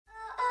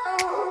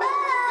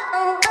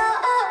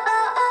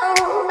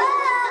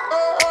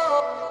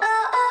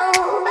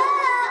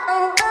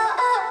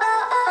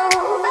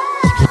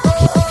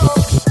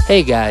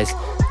Hey guys,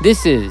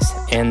 this is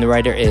And the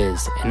Writer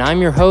Is, and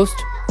I'm your host,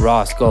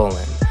 Ross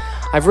Golan.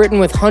 I've written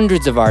with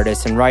hundreds of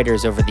artists and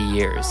writers over the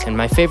years, and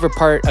my favorite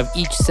part of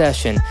each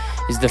session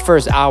is the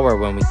first hour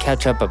when we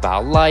catch up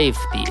about life,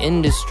 the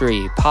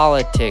industry,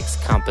 politics,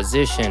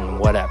 composition,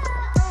 whatever.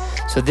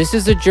 So this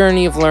is a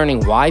journey of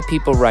learning why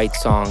people write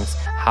songs,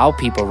 how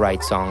people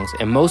write songs,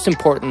 and most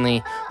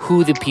importantly,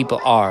 who the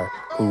people are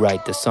who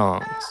write the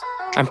songs.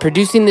 I'm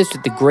producing this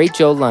with the great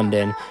Joe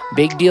London,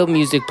 Big Deal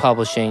Music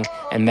Publishing,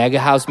 and Mega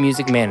House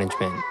Music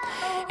Management.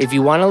 If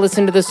you want to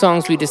listen to the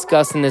songs we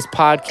discuss in this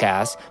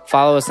podcast,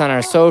 follow us on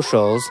our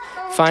socials,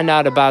 find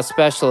out about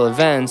special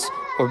events,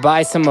 or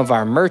buy some of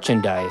our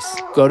merchandise,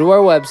 go to our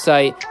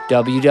website,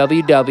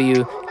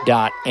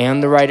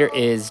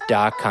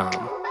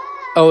 www.andthewriteris.com.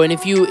 Oh, and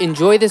if you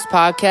enjoy this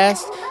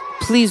podcast,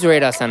 please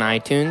rate us on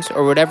iTunes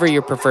or whatever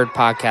your preferred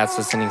podcast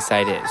listening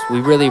site is. We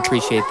really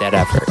appreciate that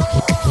effort.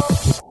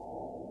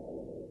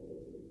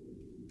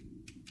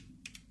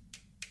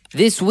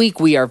 This week,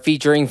 we are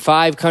featuring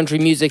 5 country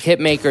music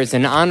hitmakers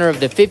in honor of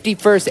the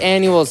 51st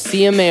Annual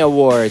CMA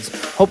Awards.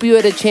 Hope you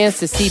had a chance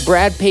to see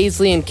Brad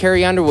Paisley and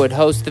Carrie Underwood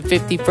host the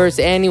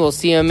 51st Annual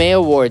CMA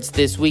Awards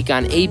this week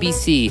on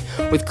ABC,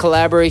 with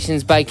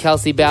collaborations by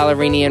Kelsey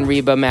Ballerini and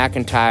Reba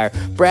McEntire,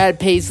 Brad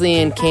Paisley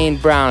and Kane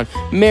Brown,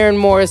 Maren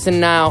Morris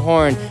and Niall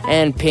Horan,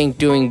 and Pink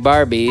doing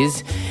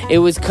Barbies. It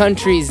was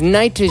country's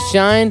night to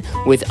shine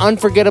with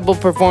unforgettable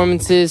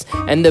performances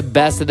and the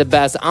best of the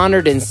best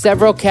honored in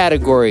several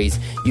categories.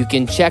 You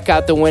can check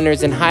out the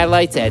winners and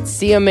highlights at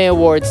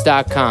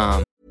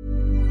cmaawards.com.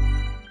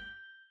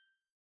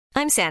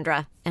 I'm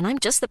Sandra, and I'm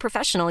just the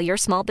professional your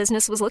small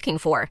business was looking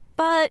for.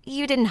 But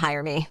you didn't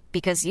hire me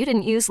because you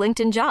didn't use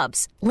LinkedIn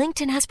Jobs.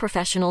 LinkedIn has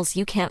professionals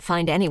you can't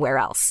find anywhere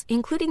else,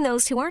 including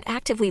those who aren't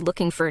actively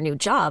looking for a new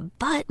job,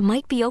 but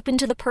might be open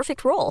to the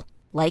perfect role,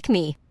 like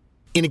me.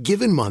 In a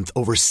given month,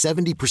 over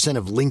 70%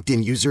 of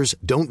LinkedIn users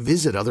don't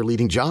visit other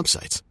leading job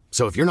sites.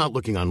 So if you're not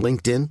looking on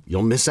LinkedIn,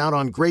 you'll miss out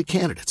on great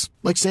candidates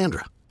like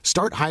Sandra.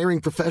 Start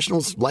hiring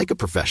professionals like a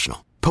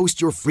professional. Post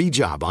your free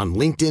job on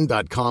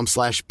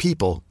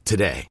linkedin.com/people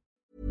today.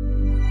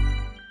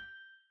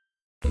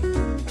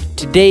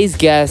 Today's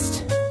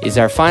guest is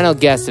our final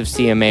guest of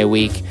CMA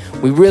Week.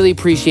 We really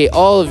appreciate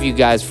all of you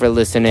guys for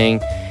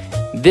listening.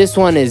 This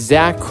one is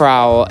Zach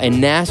Crowell, a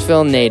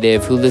Nashville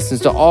native who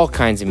listens to all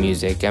kinds of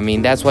music. I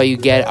mean, that's why you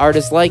get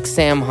artists like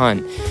Sam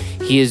Hunt.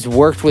 He has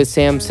worked with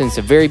Sam since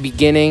the very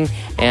beginning,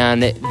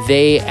 and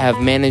they have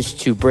managed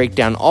to break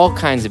down all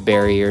kinds of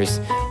barriers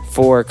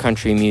for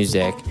country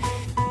music.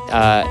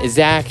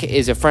 Zach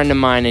is a friend of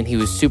mine, and he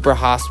was super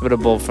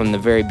hospitable from the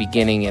very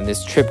beginning, and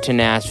this trip to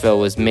Nashville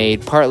was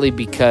made partly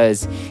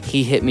because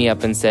he hit me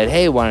up and said,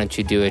 hey, why don't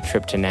you do a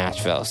trip to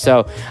Nashville?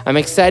 So I'm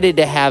excited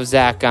to have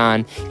Zach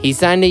on. He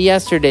signed to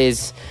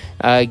yesterday's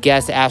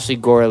guest, Ashley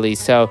Gorley,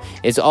 so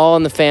it's all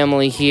in the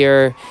family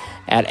here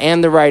at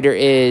And the Writer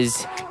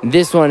Is.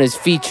 This one is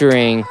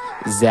featuring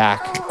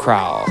Zach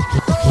Crowell.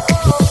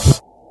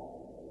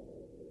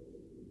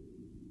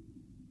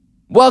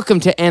 Welcome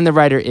to And the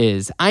Writer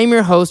Is. I'm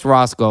your host,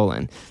 Ross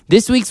Golan.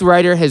 This week's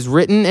writer has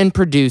written and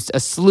produced a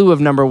slew of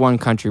 #1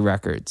 country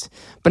records,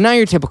 but not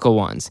your typical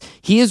ones.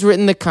 He has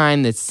written the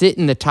kind that sit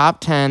in the top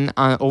 10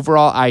 on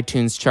overall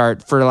iTunes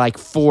chart for like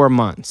 4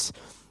 months.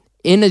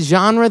 In a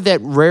genre that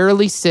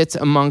rarely sits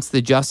amongst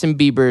the Justin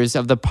Biebers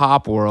of the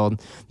pop world,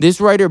 this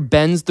writer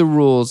bends the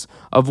rules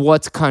of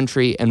what's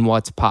country and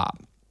what's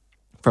pop.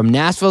 From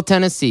Nashville,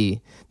 Tennessee,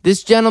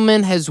 this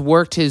gentleman has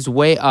worked his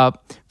way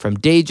up from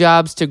day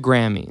jobs to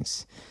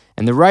Grammys.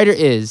 And the writer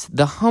is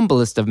the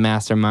humblest of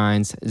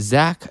masterminds,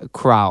 Zach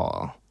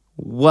Crowell.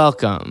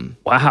 Welcome.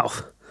 Wow.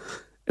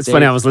 It's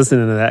funny, I was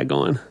listening to that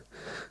going,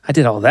 I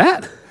did all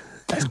that?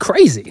 That's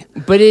crazy.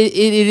 But it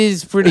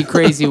is pretty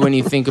crazy when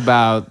you think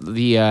about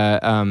the,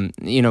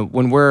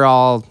 when we're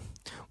all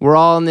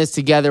in this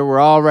together,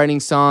 we're all writing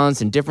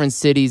songs in different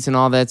cities and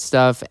all that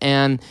stuff.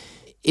 And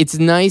it's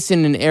nice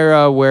in an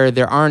era where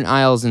there aren't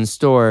aisles in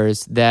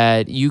stores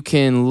that you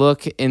can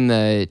look in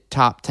the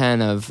top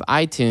 10 of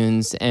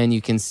iTunes and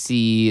you can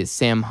see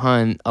Sam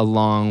Hunt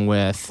along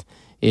with,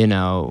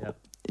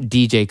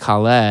 DJ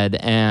Khaled.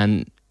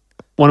 And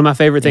one of my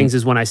favorite things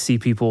is when I see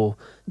people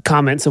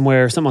comment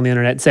somewhere, something on the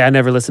internet, and say, I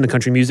never listened to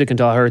country music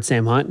until I heard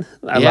Sam Hunt.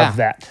 I love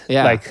that.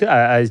 Yeah. Like,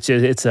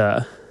 it's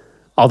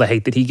all the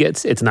hate that he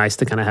gets. It's nice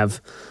to kind of have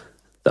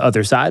the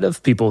other side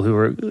of people who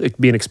are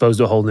being exposed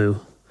to a whole new...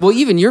 Well,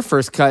 even your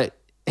first cut's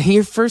a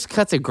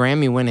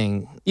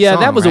Grammy-winning Yeah,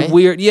 song, that was right?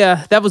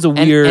 that was a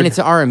weird... And it's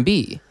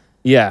R&B.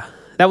 Yeah,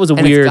 that was a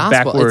And weird it's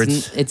gospel.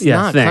 backwards It's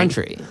not thing.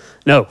 country.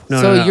 No.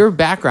 So your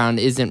background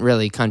isn't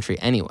really country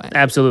anyway.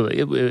 Absolutely.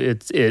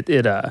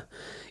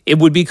 It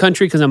would be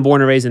country because I'm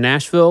born and raised in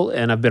Nashville,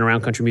 and I've been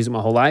around country music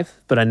my whole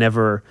life, but I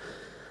never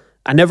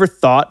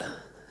thought,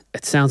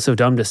 it sounds so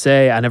dumb to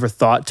say, I never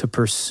thought to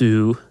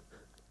pursue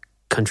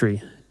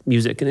country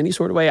music in any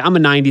sort of way. I'm a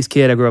 90s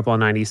kid. I grew up on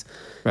 90s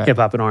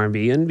hip-hop and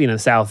R&B, and being in the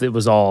South, it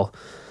was all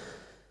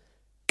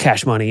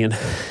Cash Money and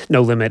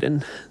No Limit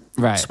and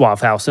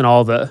Suave House and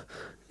all the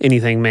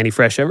anything Manny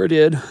Fresh ever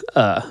did.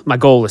 My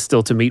goal is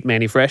still to meet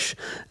Manny Fresh,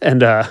 and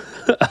but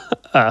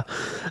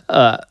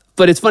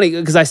it's funny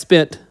because I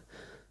spent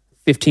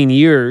 15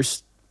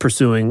 years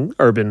pursuing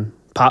urban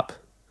pop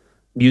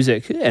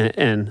music,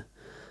 and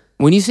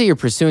when you say you're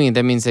pursuing it,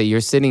 that means that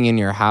you're sitting in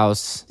your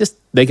house just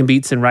making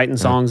beats and writing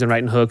songs and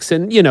writing hooks,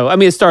 and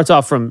it starts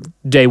off from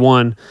day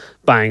one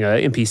buying a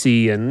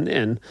MPC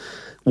and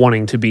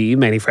wanting to be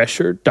Manny Fresh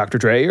or Dr.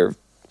 Dre or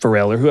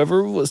Pharrell or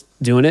whoever was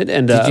doing it.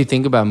 And did you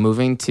think about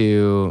moving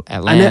to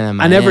Atlanta, Miami,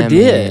 I never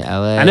did.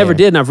 LA? I never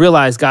did, and I've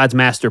realized God's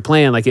master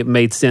plan. Like, it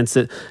made sense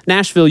that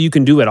Nashville, you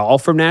can do it all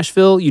from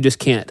Nashville. You just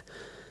can't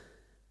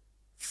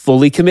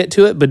fully commit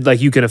to it, but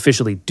like you can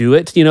officially do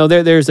it.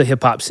 There's a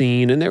hip hop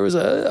scene, and there was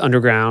a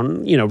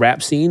underground,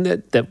 rap scene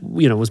that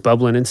was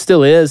bubbling and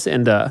still is.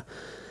 And so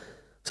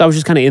I was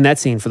just kind of in that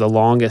scene for the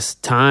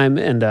longest time,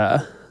 and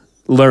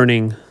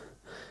learning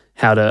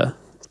how to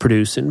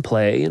produce and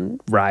play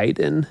and write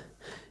and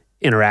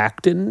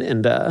interact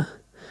and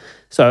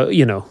so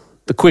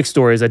the quick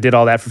story is I did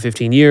all that for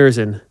 15 years.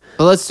 And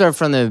well, let's start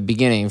from the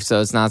beginning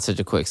so it's not such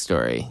a quick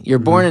story. You're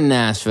born in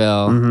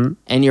Nashville,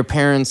 and your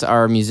parents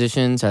are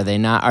musicians. Are they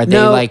not? Are they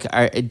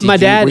my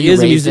dad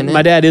is a musician.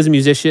 My dad is a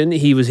musician.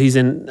 He's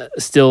in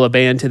still a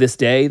band to this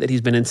day that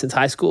he's been in since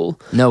high school.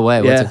 No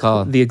way. What's it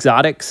called? The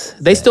Exotics.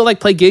 They still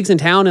play gigs in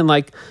town and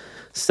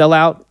sell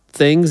out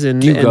things.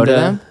 And do you go to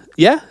them?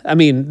 Yeah, I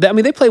mean,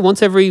 they play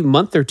once every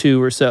month or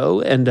two or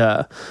so, and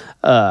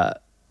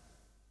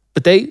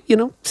but they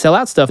sell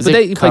out stuff. But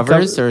they play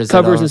covers or is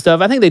covers and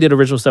stuff. I think they did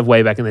original stuff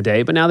way back in the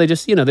day, but now they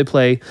just they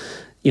play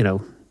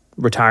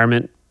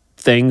retirement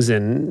things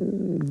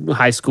and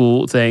high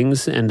school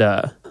things. And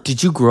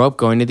did you grow up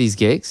going to these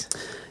gigs?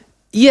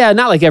 Yeah,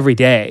 not like every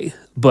day,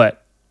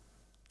 but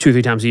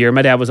 2-3 times a year.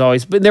 My dad was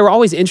always, but there were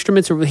always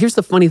instruments. Here's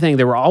the funny thing: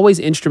 there were always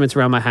instruments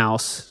around my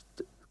house.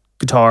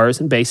 Guitars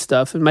and bass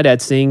stuff, and my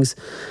dad sings,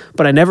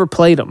 but I never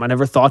played them. I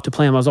never thought to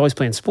play them. I was always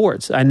playing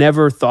sports. I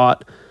never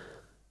thought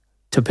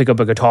to pick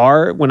up a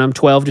guitar when I'm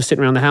 12, just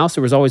sitting around the house.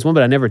 There was always one,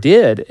 but I never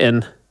did.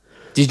 And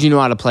did you know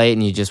how to play it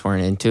and you just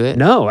weren't into it?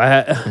 No,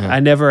 I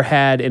never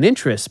had an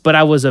interest, but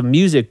I was a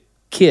music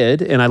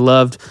kid, and I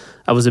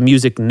was a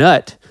music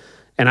nut,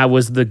 and I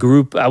was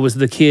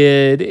the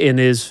kid in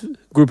his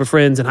group of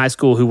friends in high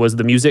school who was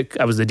the music.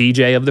 I was the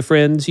DJ of the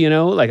friends, I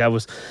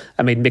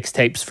made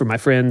mixtapes for my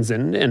friends,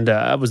 and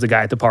I was the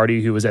guy at the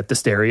party who was at the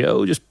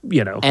stereo, just,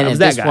 And at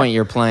this point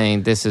you're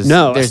playing,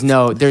 not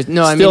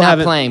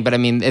playing, but I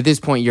mean, at this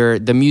point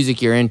the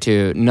music you're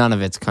into, none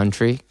of it's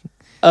country.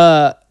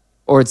 Or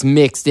it's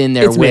mixed in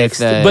there with...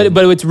 but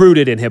it's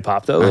rooted in hip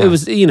hop though. It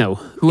was,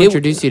 Who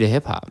introduced you to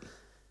hip hop?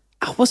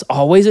 I was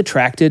always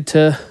attracted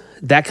to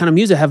that kind of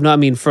music. I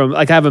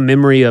have a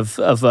memory of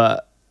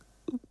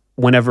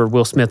whenever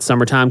Will Smith's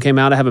Summertime came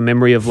out, I have a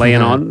memory of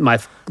laying on my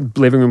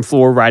living room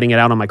floor, writing it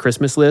out on my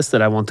Christmas list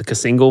that I want the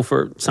single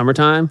for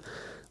Summertime,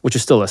 which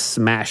is still a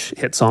smash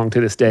hit song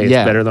to this day. It's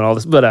better than all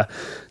this. But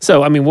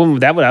so I mean,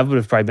 I would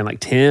have probably been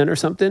 10 or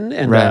something.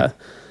 And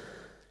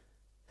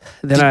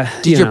then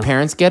did your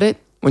parents get it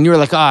when you were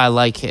like, oh, I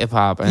like hip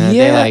hop? And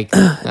they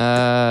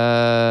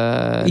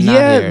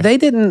yeah, they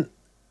didn't.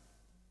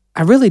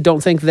 I really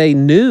don't think they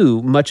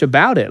knew much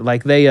about it.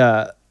 Like they,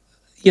 I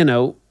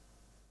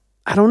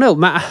don't know.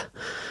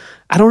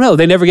 I don't know.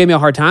 They never gave me a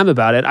hard time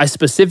about it. I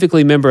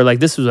specifically remember,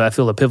 this was, I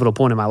feel, a pivotal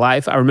point in my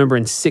life. I remember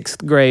in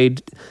 6th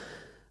grade,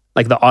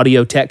 the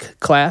audio tech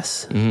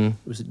class, it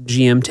was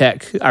GM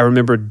Tech. I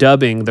remember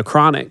dubbing The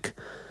Chronic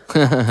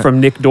from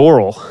Nick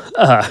Dorrell.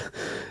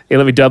 He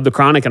let me dub The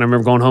Chronic, and I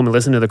remember going home and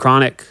listening to The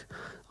Chronic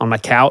on my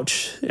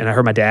couch, and I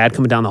heard my dad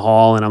coming down the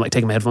hall, and I'm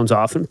taking my headphones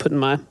off and putting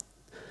my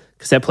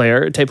tape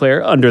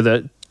player under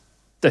the...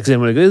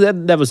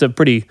 That was a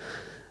pretty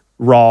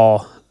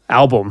raw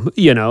album,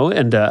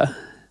 and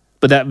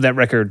but that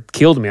record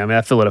killed me. I mean,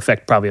 I feel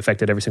it probably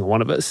affected every single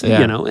one of us,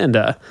 and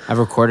I've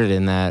recorded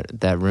in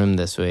that room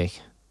this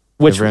week.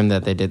 Which the room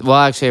that they did? Well,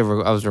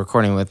 actually, I was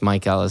recording with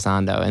Mike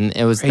Elizondo, and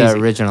it was crazy. The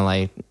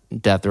original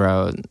Death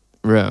Row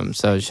room.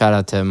 So shout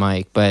out to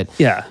Mike. But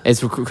yeah,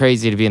 it's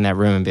crazy to be in that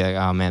room and be like,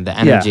 oh man, the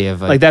energy of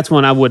that's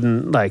one I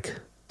wouldn't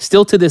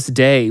Still to this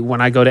day,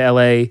 when I go to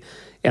LA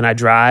and I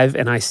drive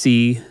and I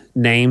see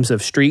names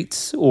of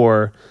streets,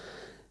 or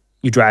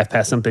you drive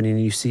past something and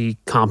you see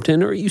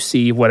Compton or you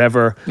see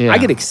whatever, I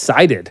get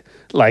excited.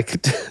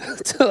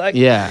 These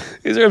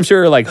are, I'm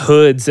sure,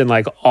 hoods and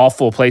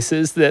awful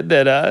places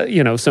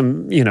that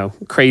some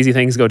crazy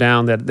things go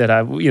down that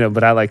I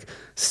but I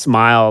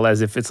smile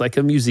as if it's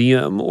a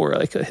museum or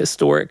a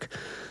historic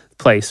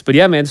place. But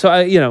yeah, man. So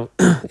I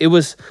it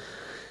was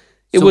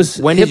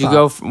when did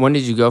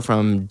you go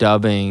from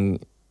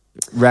dubbing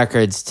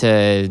records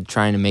to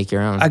trying to make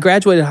your own? I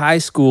graduated high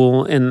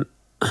school, and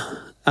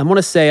I want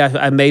to say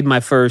I made my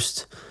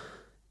first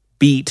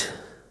beat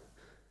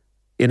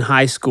in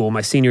high school,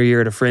 my senior year,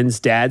 at a friend's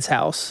dad's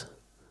house.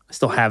 I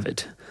still have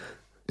it.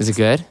 Is it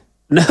good?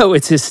 No,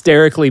 it's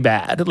hysterically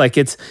bad. But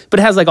it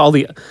has all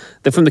the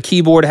from the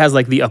keyboard, it has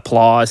the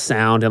applause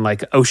sound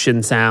and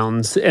ocean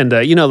sounds and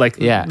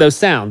those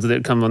sounds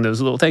that come on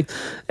those little things.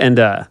 And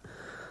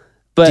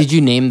But Did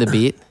you name the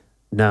beat?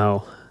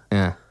 no.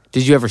 Yeah.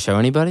 Did you ever show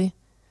anybody?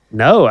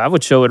 No, I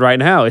would show it right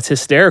now. It's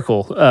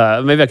hysterical.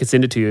 Maybe I could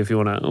send it to you if you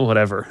want to,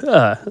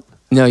 whatever.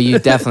 No, you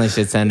definitely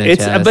should send it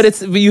to us.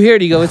 But you hear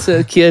it, you go, it's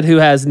a kid who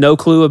has no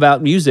clue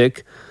about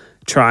music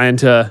trying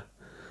to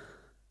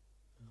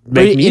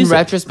make music. In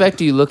retrospect,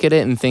 do you look at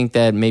it and think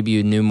that maybe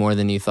you knew more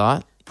than you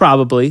thought?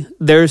 Probably.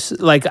 There's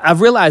like,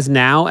 I've realized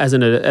now as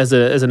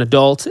an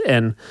adult,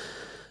 and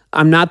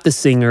I'm not the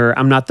singer,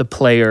 I'm not the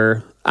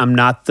player, I'm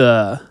not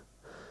the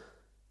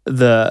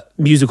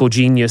musical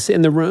genius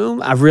in the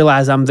room. I've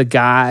realized I'm the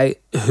guy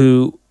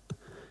who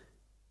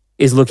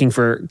is looking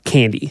for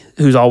candy,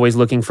 who's always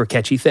looking for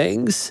catchy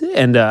things,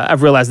 and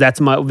I've realized that's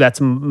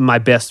my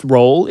best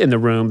role in the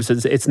room.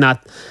 It's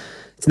not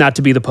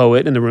to be the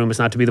poet in the room. It's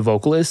not to be the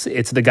vocalist.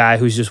 It's the guy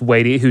who's just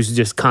waiting, who's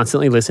just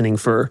constantly listening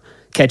for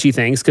catchy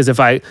things. Because if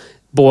I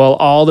boil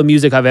all the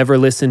music I've ever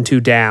listened to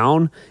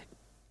down,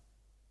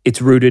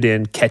 it's rooted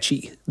in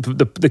catchy.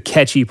 The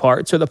catchy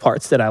parts are the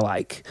parts that I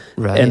like.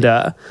 Right. And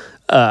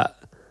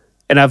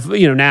I've,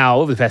 now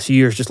over the past few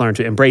years just learned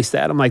to embrace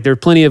that. I'm like, there are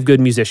plenty of good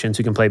musicians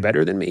who can play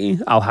better than me.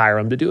 I'll hire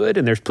them to do it.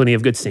 And there's plenty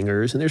of good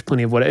singers and there's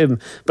plenty of whatever.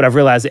 But I've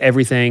realized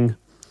everything,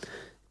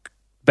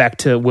 back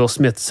to Will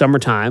Smith's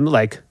Summertime,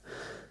 like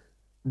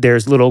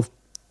there's the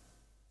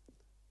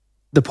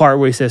part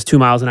where he says 2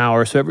 miles an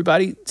hour so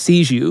everybody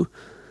sees you.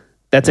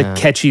 That's a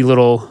catchy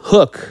little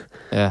hook.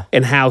 Yeah.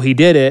 And how he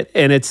did it.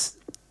 And it's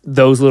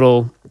those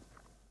little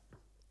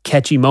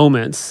catchy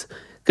moments.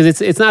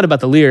 Because it's not about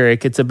the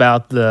lyric, it's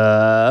about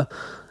the,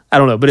 I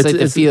don't know, but it's like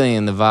the feeling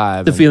and the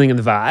vibe. The feeling and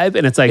the vibe,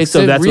 and it's like, it's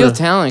so a that's real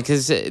talent,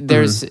 because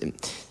there's,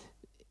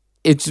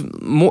 it's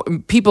more,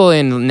 people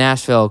in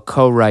Nashville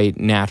co-write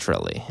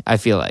naturally, I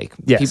feel like.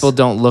 Yes. People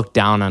don't look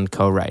down on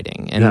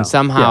co-writing. And No.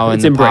 somehow Yeah, in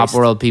it's the embraced. pop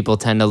world, people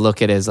tend to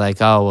look at it as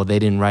like, oh, well, they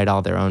didn't write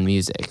all their own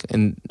music,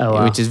 and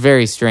wow. which is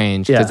very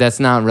strange, because Yeah. that's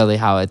not really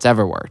how it's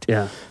ever worked.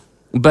 Yeah.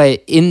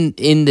 But in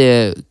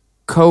the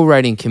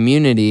co-writing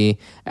community,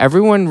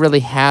 everyone really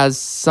has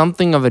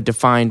something of a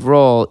defined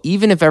role.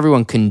 Even if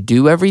everyone can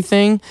do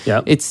everything,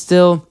 Yep. it's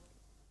still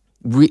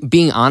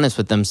being honest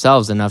with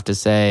themselves enough to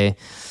say,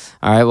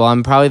 all right, well,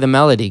 I'm probably the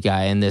melody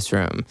guy in this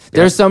room.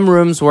 There's some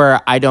rooms where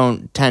I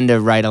don't tend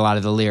to write a lot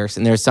of the lyrics,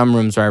 and there's some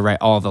rooms where I write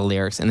all the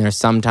lyrics, and there's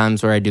some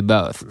times where I do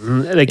both.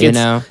 Like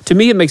know? To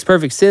me, it makes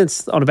perfect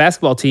sense. On a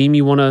basketball team,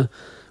 you want a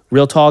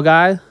real tall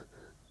guy,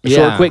 a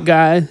short, quick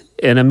guy,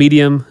 and a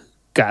medium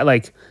guy.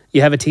 Like,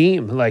 you have a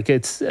team. Like,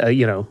 it's,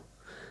 it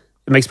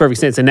makes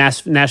perfect sense. And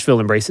Nashville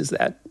embraces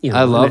that.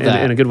 I love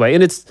that. In a good way.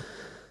 And it's,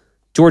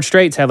 George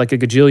Strait's had like a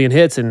gajillion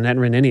hits and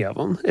hadn't written any of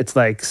them. It's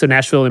like, so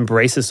Nashville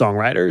embraces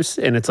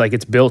songwriters, and it's like,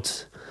 it's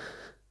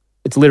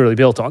literally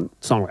built on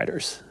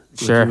songwriters.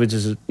 Sure. Which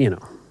is,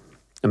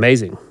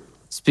 amazing.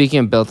 Speaking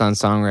of built on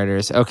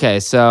songwriters, okay,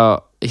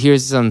 so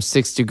here's some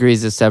 6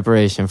 degrees of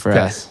separation for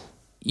us.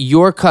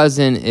 Your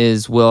cousin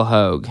is Will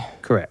Hoge.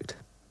 Correct.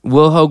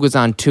 Will Hoge was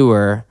on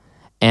tour,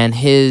 and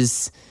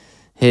his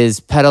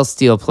pedal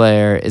steel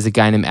player is a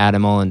guy named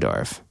Adam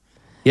Ollendorf.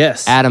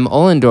 Yes. Adam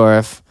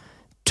Ollendorf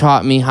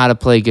taught me how to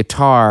play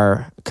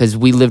guitar because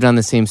we lived on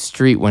the same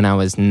street when I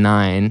was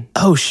 9.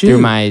 Oh, shoot.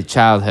 Through my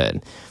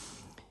childhood.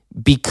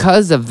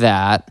 Because of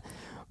that,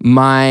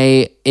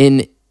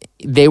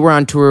 they were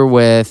on tour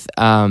with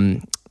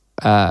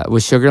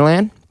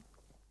Sugarland.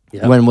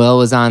 Yep. When Will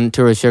was on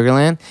tour with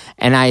Sugarland,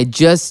 and I had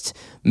just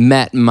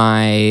met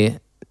my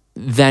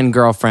then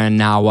girlfriend,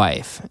 now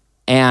wife,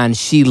 and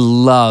she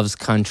loves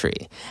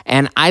country.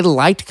 And I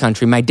liked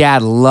country. My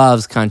dad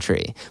loves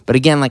country. But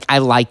again, like, I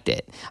liked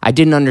it. I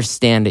didn't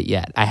understand it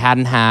yet. I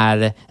hadn't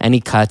had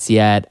any cuts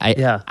yet.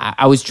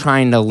 I was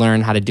trying to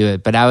learn how to do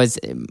it. But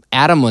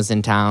Adam was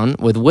in town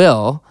with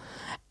Will,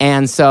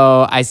 and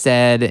so he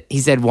said,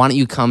 why don't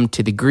you come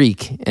to the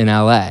Greek in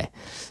LA?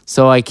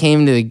 So I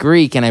came to the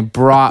Greek, and I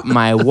brought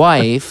my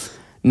wife,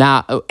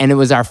 and it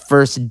was our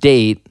first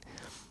date,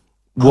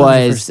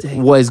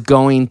 was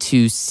going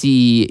to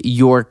see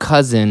your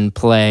cousin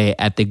play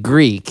at the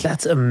Greek.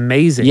 That's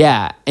amazing.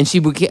 Yeah.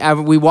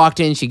 And we walked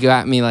in, she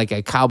got me like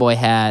a cowboy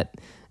hat,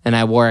 and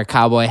I wore a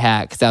cowboy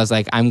hat because I was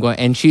like, I'm going,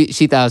 and she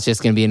thought it was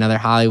just going to be another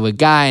Hollywood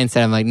guy.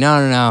 Instead, I'm like,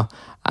 no.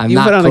 I'm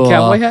not cool. Put on a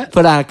cowboy hat?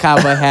 Put on a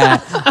cowboy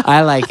hat.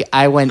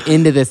 I went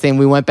into this thing.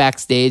 We went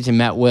backstage and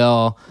met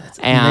Will.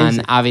 And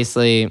amazing.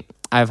 Obviously,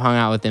 I've hung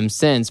out with him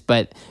since.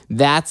 But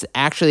that's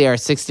actually our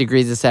 6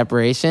 degrees of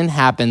separation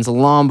happens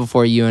long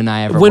before you and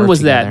I ever When worked was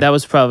together. that? That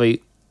was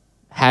probably...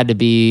 Had to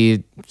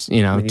be,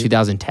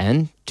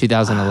 2010,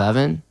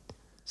 2011.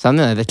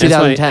 Something like that. That's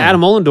funny. 2010.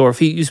 Adam Ollendorf,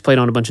 he used to play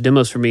on a bunch of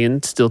demos for me,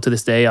 and still to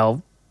this day,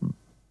 I'll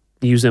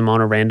use him on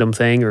a random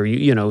thing or,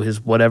 his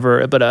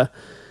whatever. But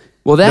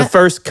the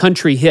first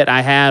country hit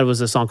I had was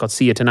a song called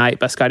See You Tonight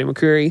by Scotty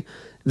McCreery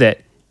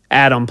that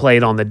Adam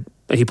played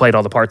he played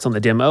all the parts on the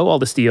demo, all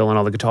the steel and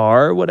all the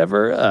guitar or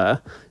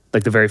whatever.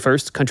 Like the very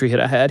first country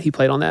hit I had, he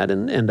played on that,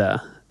 and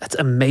that's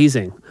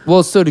amazing.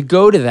 Well, so to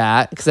go to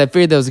that, because I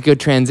figured that was a good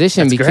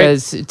transition, That's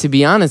because to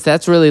be honest,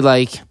 that's really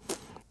like,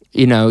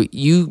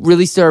 you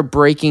really start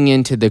breaking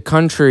into the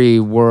country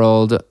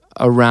world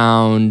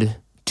around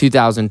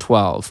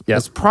 2012. Yep.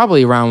 That's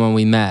probably around when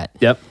we met.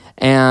 Yep.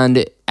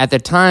 And at the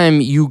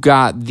time, you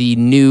got the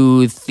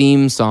new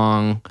theme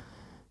song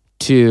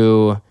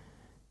to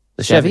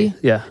The Chevy?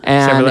 Yeah.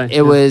 And Chevrolet,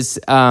 it was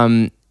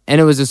and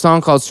it was a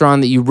song called Strong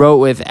that you wrote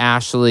with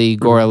Ashley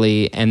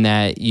Gorley, and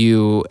that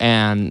you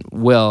and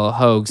Will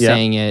Hogue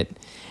sang it.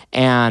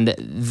 And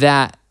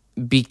that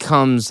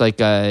becomes like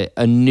a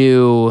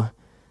new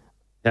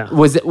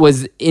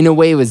was in a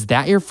way, was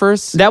that your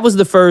first? That was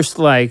the first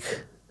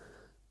like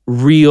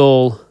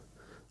real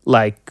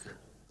like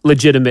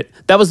legitimate,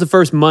 that was the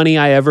first money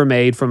I ever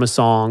made from a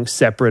song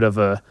separate of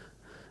a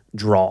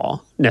draw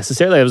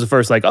necessarily. It was the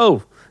first like,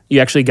 oh, you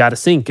actually got to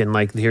sync, and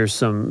like here's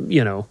some,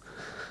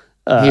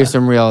 Here's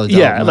some real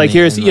adult like money,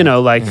 here's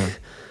and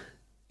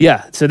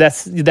so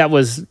that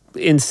was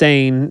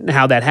insane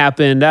how that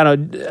happened. I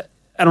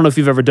don't know if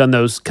you've ever done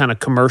those kind of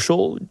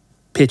commercial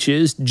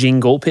pitches,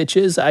 jingle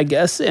pitches, I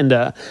guess. And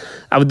that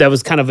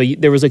was kind of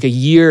there was like a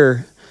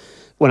year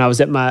when I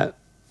was at my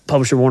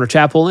publisher Warner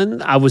Chappell,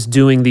 and I was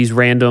doing these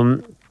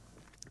random.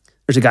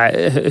 There's a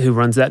guy who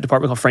runs that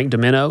department called Frank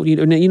Domino.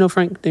 You know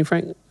Frank? Name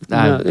Frank?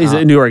 No, he's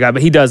a New York guy,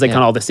 but he does like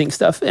kind of all the sync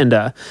stuff. And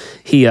I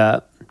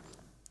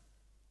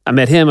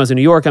met him. I was in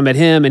New York. I met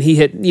him, and he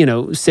had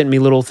sent me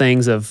little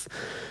things of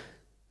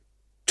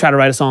try to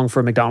write a song for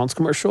a McDonald's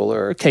commercial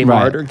or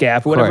Kmart or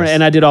Gap or whatever.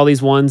 And I did all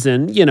these ones,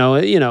 and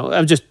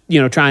I'm just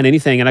trying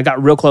anything, and I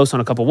got real close on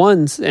a couple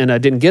ones, and I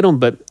didn't get them.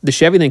 But the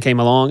Chevy thing came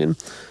along,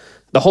 and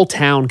the whole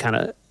town kind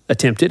of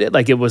attempted it.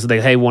 Like it was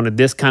like, hey, wanted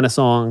this kind of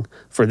song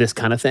for this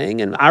kind of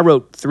thing, and I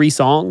wrote 3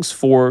 songs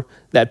for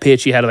that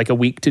pitch. He had like a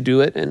week to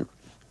do it, and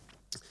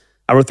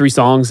I wrote 3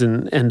 songs,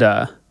 and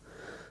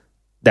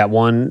that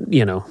one,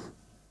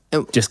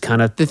 just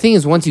kind of. The thing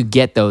is, once you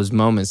get those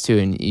moments too,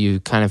 and you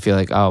kind of feel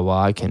like, oh well,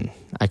 I can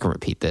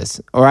repeat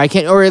this, or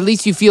at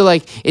least you feel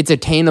like it's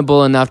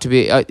attainable enough to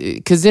be,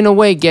 because in a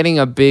way, getting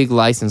a big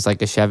license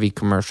like a Chevy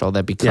commercial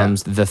that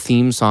becomes the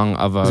theme song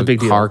of a big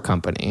car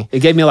company.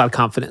 It gave me a lot of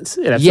confidence.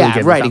 It absolutely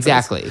gave me confidence.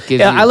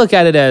 Exactly. I look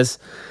at it as,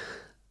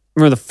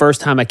 remember the first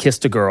time I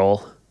kissed a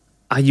girl,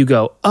 you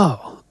go,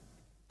 oh,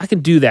 I can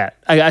do that.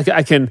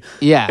 I can.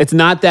 Yeah. It's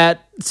not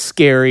that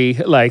scary.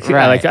 Like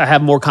I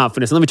have more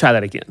confidence. Let me try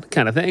that again,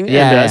 kind of thing.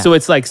 Yeah. So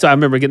it's like, so I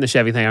remember getting the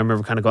Chevy thing. I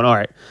remember kind of going, all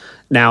right,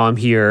 now I'm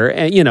here,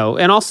 and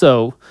and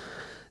also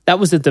that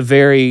was at the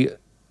very,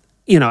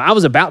 I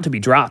was about to be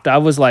dropped. I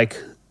was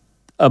like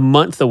a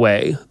month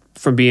away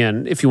from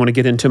being, if you want to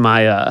get into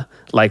my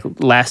like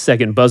last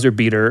second buzzer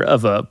beater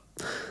of a.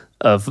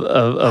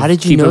 How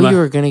did you know you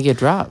were going to get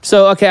dropped?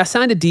 So, okay, I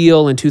signed a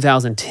deal in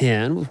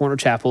 2010 with Warner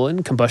Chappell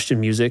and Combustion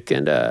Music,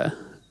 and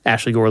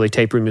Ashley Gorley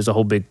Tape Room is a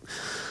whole big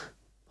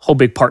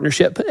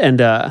partnership.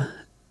 And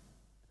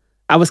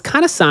I was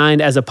kind of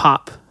signed as a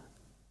pop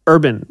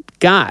urban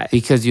guy.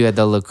 Because you had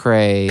the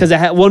Lecrae. Because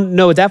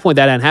no, at that point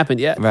that hadn't happened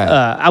yet. Right.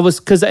 I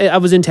was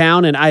in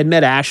town, and I had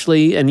met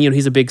Ashley, and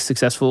he's a big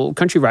successful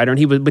country writer, and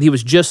he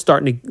was just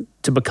starting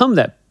to become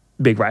that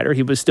big writer.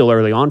 He was still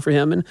early on for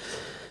him, and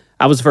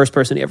I was the first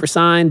person he ever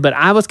signed, but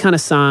I was kind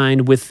of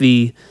signed with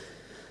the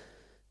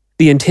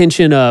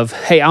intention of,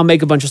 hey, I'll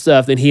make a bunch of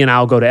stuff, then he and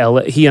I'll go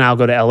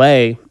to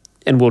LA,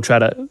 and we'll try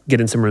to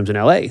get in some rooms in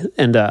LA.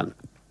 And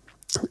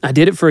I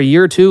did it for a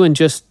year or two, and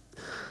just,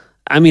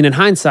 in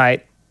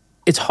hindsight,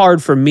 it's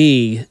hard for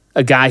me,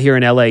 a guy here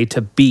in LA, to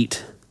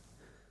beat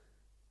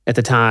at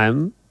the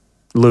time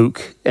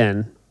Luke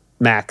and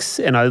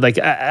Max, and I'm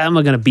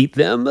going to beat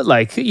them,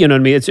 like, you know what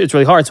I mean? It's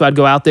really hard. So I'd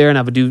go out there and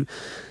I would do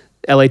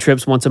LA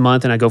trips once a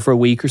month, and I'd go for a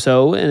week or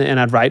so, and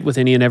I'd write with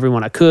any and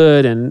everyone I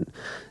could, and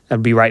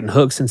I'd be writing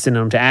hooks and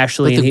sending them to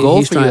Ashley. But the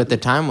goal for you at the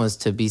time was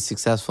to be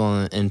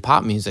successful in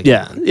pop music.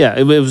 Yeah, then. Yeah,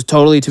 it was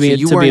totally to me. So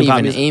you weren't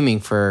even aiming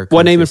for country.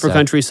 Wasn't aiming for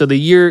country. So the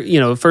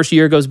year, first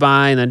year goes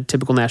by, and then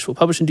typical Nashville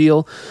publishing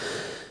deal.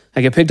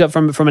 I get picked up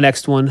from a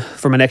next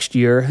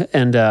year,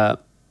 and at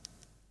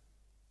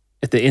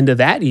the end of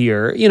that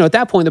year, at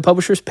that point the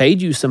publishers paid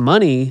you some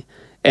money.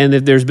 And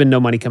if there's been no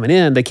money coming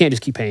in, they can't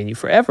just keep paying you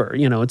forever.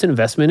 It's an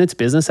investment, it's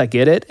business, I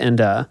get it. And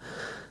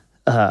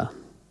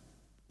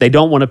they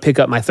don't want to pick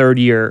up my 3rd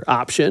year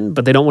option,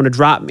 but they don't want to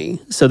drop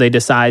me. So they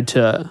decide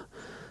to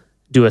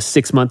do a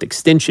 6-month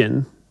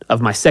extension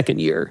of my 2nd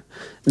year.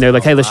 And they're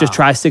like, hey, let's just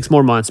try 6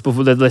 more months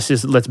before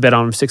let's bet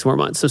on 6 more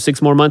months. So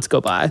 6 more months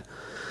go by.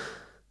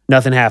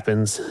 Nothing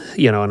happens,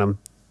 and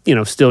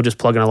I'm, still just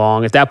plugging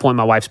along. At that point,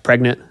 my wife's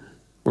pregnant.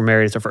 We're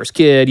married, it's our first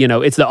kid.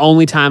 It's the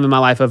only time in my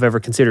life I've ever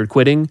considered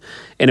quitting.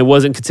 And it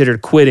wasn't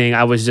considered quitting.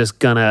 I was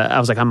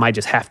like, I might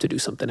just have to do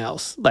something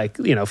else. Like,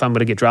 if I'm going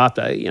to get dropped,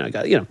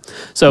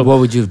 So what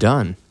would you have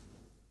done?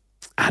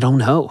 I don't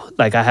know.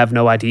 Like, I have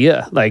no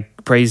idea.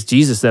 Like, praise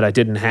Jesus that I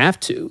didn't have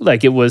to.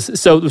 Like, it was,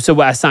 so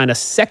I signed a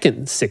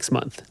second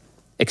 6-month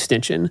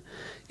extension,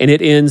 and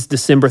it ends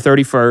December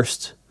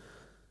 31st,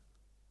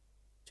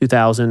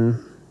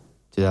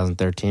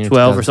 2013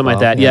 12 or something like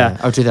that. Yeah.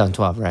 Oh,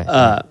 2012,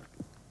 right.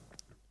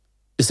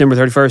 December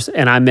 31st,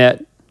 and I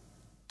met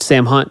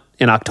Sam Hunt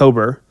in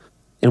October,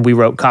 and we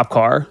wrote Cop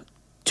Car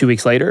 2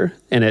 weeks later,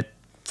 and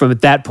from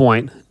that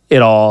point,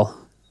 it all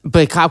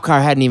But Cop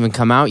Car hadn't even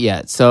come out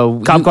yet.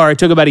 So Cop Car, it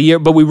took about a year,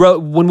 but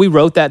when we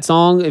wrote that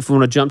song, if we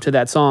want to jump to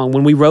that song,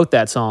 when we wrote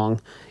that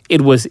song,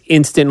 it was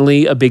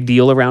instantly a big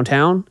deal around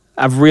town.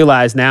 I've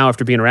realized now,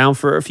 after being around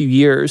for a few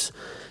years,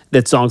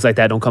 that songs like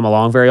that don't come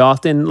along very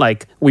often.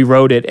 Like, we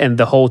wrote it and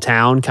the whole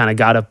town kind of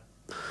got a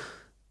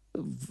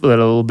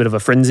little bit of a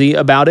frenzy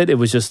about it. It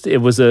was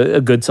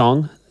a good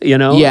song, you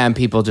know? Yeah, and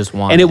people just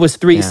want it. And it was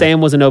three. Yeah. Sam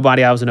was a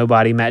nobody. I was a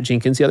nobody. Matt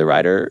Jenkins, the other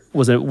writer,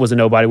 was a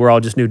nobody. We're all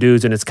just new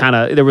dudes. And it's kind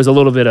of, there was a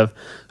little bit of,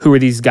 who are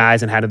these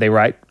guys and how did they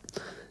write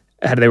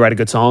a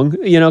good song,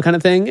 you know, kind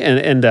of thing.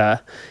 And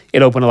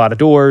it opened a lot of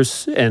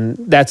doors. And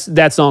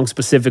that song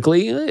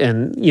specifically.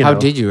 And, you know. How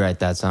did you write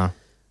that song?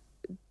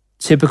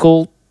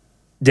 Typical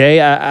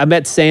day. I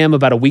met Sam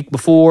about a week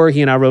before.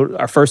 He and I wrote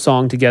our first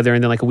song together.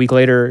 And then like a week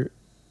later,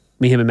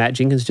 me, him, and Matt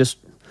Jenkins, just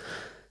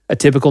a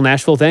typical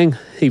Nashville thing.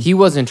 He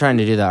wasn't trying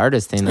to do the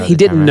artist thing, though. He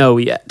didn't know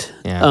yet.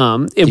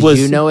 Yeah. Did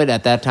you know it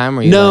at that time?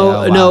 Or you no, like,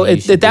 oh, wow, no. you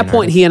At should that be an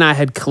point, artist? he and I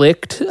had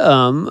clicked.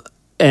 And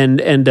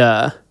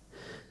the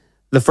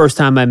first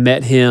time I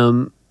met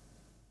him,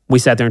 we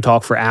sat there and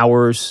talked for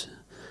hours.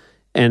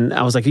 And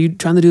I was like, "Are you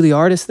trying to do the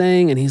artist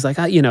thing?" And he's like,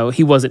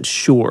 he wasn't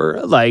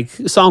sure. Like,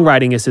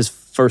 songwriting is his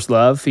first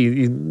love.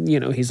 He's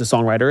a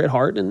songwriter at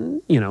heart,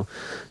 and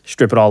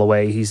strip it all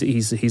away. He's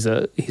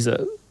a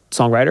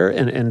songwriter,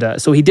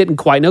 and so he didn't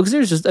quite know,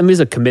 because there's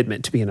a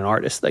commitment to being an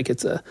artist. Like,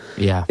 it's a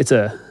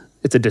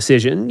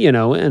decision,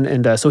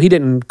 and so he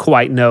didn't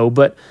quite know,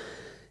 but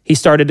he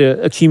started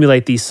to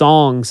accumulate these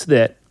songs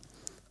that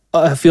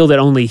I feel that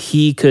only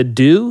he could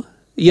do.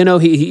 He had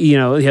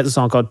a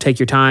song called "Take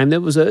Your Time"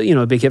 that was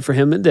a big hit for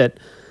him. That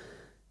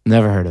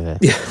never heard of it.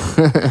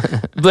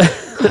 Yeah, but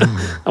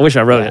I wish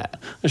I wrote it.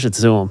 I should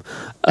sue him.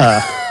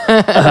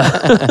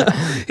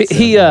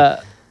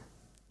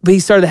 But he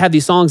started to have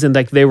these songs, and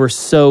like they were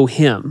so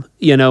him,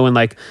 and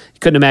like he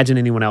couldn't imagine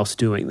anyone else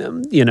doing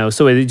them,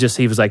 So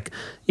he was like,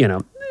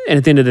 and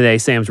at the end of the day,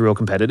 Sam's real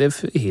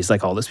competitive. He's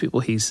like all those people.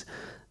 He's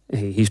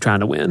trying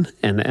to win,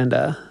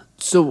 and.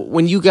 So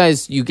when you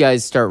guys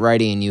start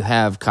writing and you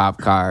have Cop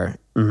Car,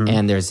 Mm-hmm.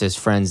 and there's this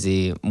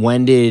frenzy,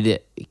 when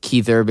did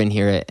Keith Urban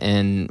hear it,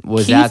 and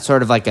was that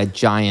sort of like a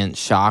giant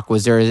shock?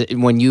 Was there,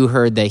 when you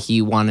heard that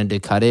he wanted to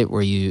cut it,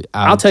 were you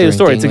out I'll tell you the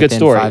story. It's a good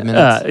story. 5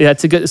 minutes?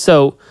 It's a good.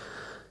 So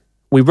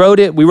we wrote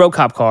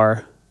Cop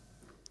Car,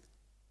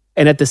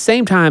 and at the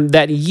same time,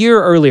 that year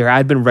earlier,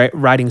 I'd been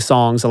writing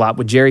songs a lot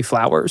with Jerry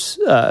Flowers,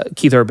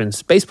 Keith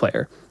Urban's bass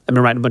player. I've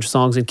been writing a bunch of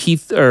songs, and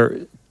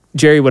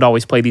Jerry would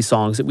always play these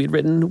songs that we'd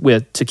written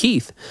to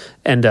Keith,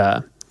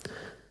 and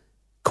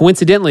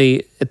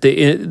coincidentally, at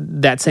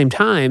that same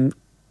time,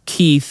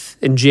 Keith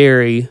and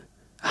Jerry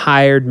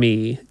hired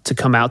me to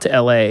come out to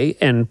LA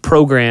and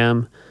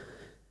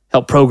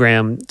help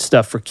program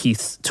stuff for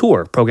Keith's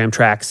tour, program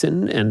tracks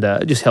and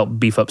just help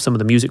beef up some of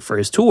the music for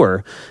his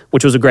tour,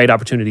 which was a great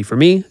opportunity for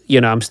me.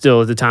 I'm still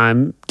at the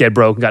time dead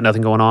broke and got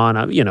nothing going on.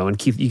 And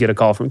Keith, you get a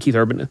call from Keith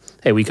Urban,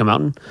 "Hey, will you come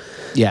out and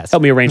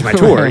help me arrange my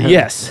tour?"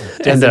 Yes.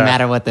 Doesn't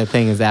matter what the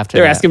thing is after.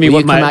 They're asking me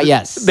what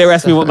They were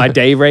asking me what my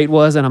day rate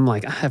was, and I'm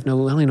like, I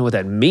don't even know what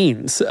that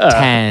means.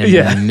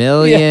 $10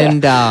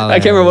 million. I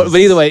can't remember but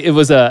either way, it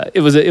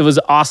was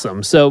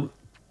awesome. So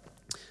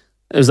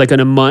it was like in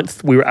a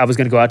month, I was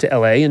going to go out to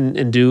LA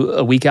and do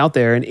a week out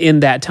there. And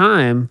in that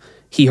time,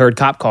 he heard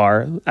Cop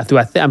Car.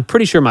 I'm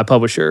pretty sure my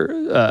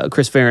publisher,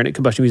 Chris Farron at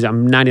Combustion Music,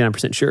 I'm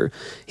 99% sure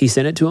he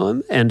sent it to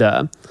him.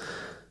 And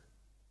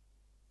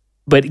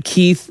but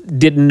Keith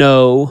didn't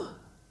know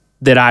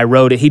that I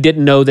wrote it. He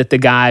didn't know that the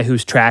guy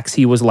whose tracks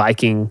he was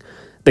liking,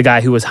 the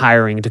guy who was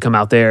hiring to come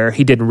out there,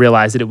 he didn't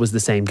realize that it was the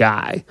same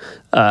guy.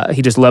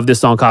 He just loved this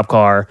song, Cop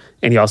Car,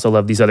 and he also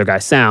loved these other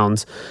guys'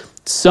 sounds.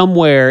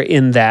 Somewhere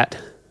in that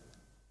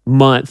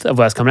month of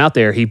us coming out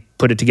there, he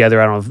put it together.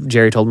 I don't know if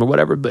Jerry told him or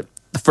whatever, but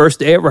the first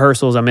day at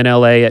rehearsals, I'm in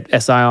LA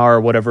at SIR or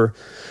whatever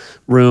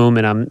room,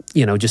 and I'm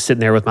just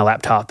sitting there with my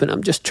laptop, and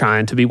I'm just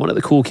trying to be one of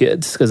the cool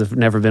kids, because I've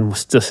never been,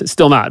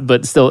 still not,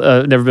 but still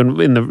never been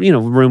in the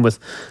room with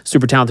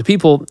super talented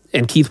people.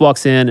 And Keith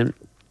walks in, and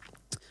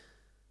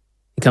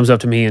he comes up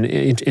to me and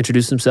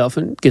introduces himself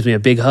and gives me a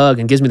big hug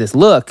and gives me this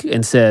look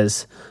and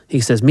says,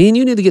 "Me and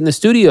you need to get in the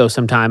studio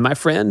sometime, my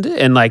friend."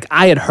 And like,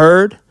 I had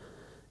heard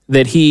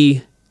that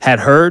he had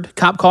heard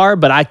Cop Car,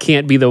 but I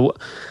can't be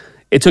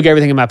it took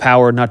everything in my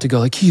power not to go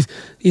like, "Keith,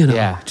 do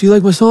you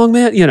like my song,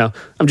 man?"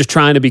 I'm just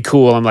trying to be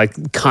cool. I'm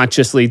like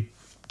consciously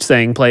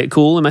saying, "Play it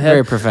cool" in my head.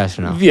 Very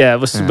professional. Yeah,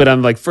 but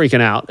I'm like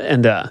freaking out.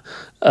 And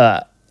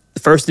the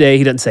first day,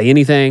 he doesn't say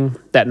anything.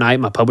 That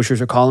night, my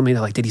publishers are calling me.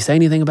 They're like, "Did he say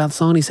anything about the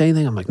song? Did he say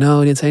anything?" I'm like, "No,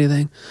 he didn't say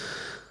anything.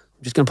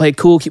 I'm just going to play it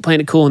cool, keep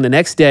playing it cool." And the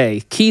next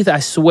day, Keith, I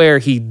swear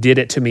he did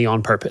it to me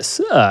on purpose.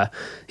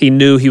 He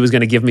knew he was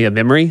going to give me a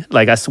memory.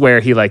 Like, I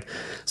swear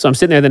so I'm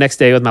sitting there the next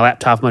day with my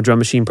laptop, my drum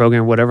machine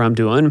program, whatever I'm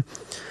doing.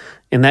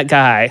 And that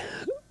guy,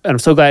 and I'm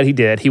so glad he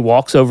did, he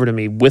walks over to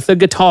me with a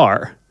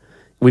guitar.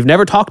 We've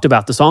never talked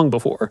about the song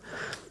before.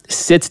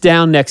 Sits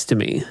down next to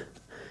me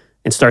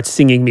and starts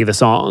singing me the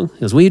song.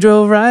 He goes, "We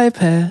drove right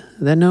past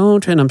that no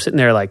train." I'm sitting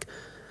there like,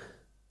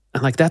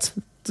 that's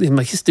I'm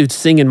like, this dude's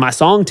singing my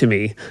song to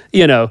me,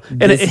 you know,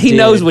 and This he dude.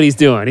 knows what he's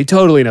doing. He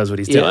totally knows what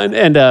he's doing.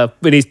 And,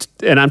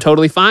 and I'm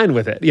totally fine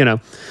with it, you know?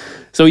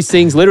 So he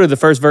sings literally the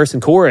first verse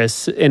and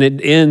chorus, and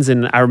it ends.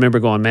 And I remember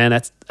going, man,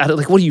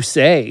 like, what do you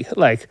say?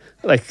 Like,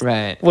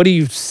 Right. what do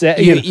you say?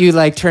 You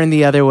like turn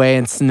the other way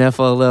and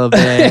sniffle a little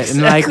bit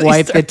and like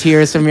wipe the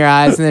tears from your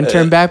eyes and then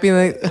turn back being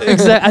like,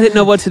 Exactly. I didn't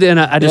know what to do. And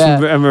I just Yeah.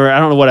 remember, I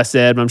don't know what I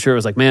said, but I'm sure it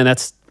was like, man,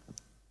 that's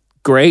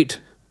great.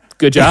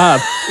 Good job.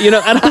 You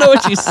know, I don't know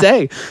what you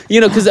say,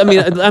 you know, because I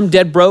mean, I'm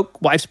dead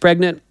broke, wife's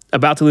pregnant,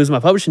 about to lose my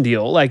publishing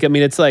deal. Like, I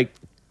mean, it's like,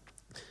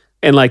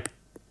 and like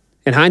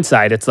in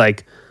hindsight, it's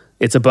like,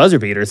 it's a buzzer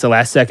beater. It's the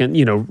last second,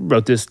 you know,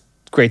 wrote this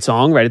great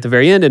song right at the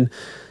very end. And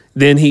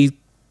then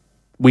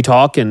we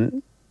talk,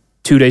 and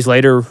 2 days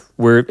later,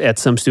 we're at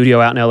some studio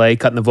out in LA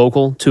cutting the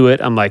vocal to it.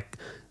 I'm like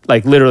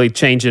literally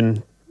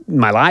changing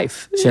my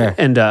life. Sure.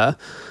 And,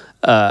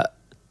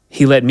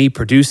 he let me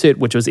produce it,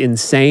 which was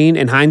insane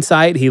in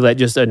hindsight. He let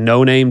just a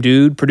no-name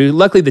dude produce.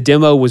 Luckily, the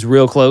demo was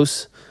real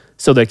close,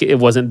 so that it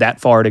wasn't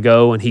that far to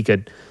go, and he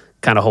could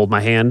kind of hold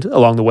my hand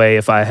along the way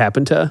if I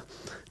happened to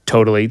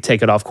totally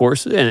take it off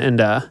course.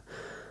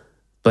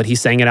 But he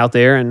sang it out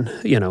there, and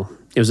you know,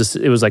 it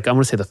was like, I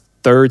want to say the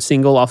third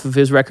single off of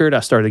his record. I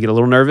started to get a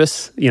little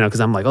nervous, you know,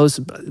 because I'm like, oh, this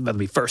is about to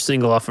be first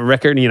single off a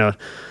record, you know,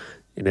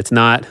 and it's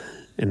not.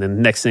 And then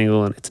the next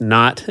single, and it's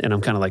not. And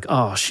I'm kind of like,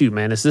 oh, shoot,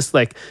 man. Is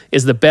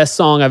the best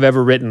song I've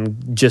ever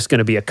written just going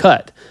to be a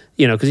cut?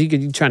 You know, because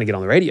you're trying to get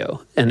on the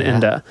radio.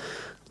 And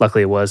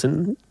luckily it was.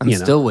 And I'm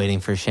still waiting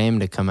for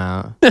Shame to come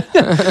out. he's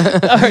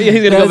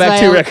going to go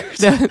back 2 records.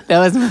 That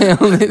was my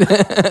only.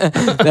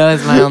 That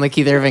was my only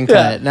Keith Urban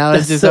cut. And I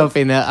was just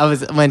hoping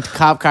that when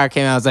Cop Car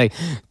came out, I was like,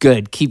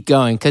 good, keep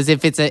going. Because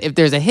if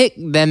there's a hit,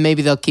 then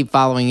maybe they'll keep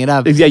following it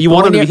up. Yeah, you But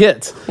want them when to be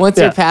hits. Once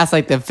you're past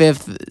like the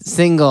 5th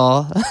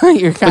single,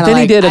 you're kind of.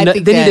 But then like,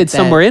 he did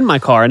Somewhere in My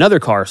Car, another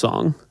car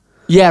song.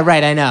 Yeah,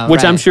 right. I know.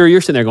 Which right. I'm sure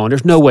you're sitting there going,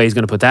 there's no way he's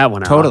going to put that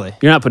one out. Totally.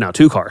 You're not putting out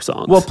 2 car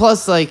songs. Well,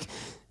 plus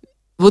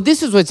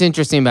this is what's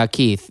interesting about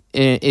Keith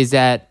is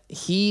that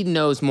he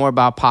knows more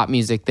about pop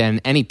music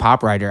than any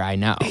pop writer I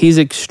know. He's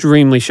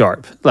extremely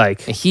sharp.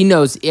 Like, He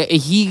knows.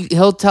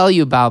 He'll tell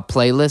you about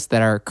playlists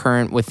that are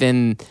current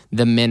within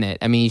the minute.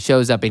 I mean, he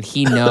shows up and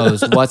he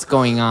knows what's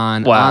going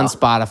on Wow. on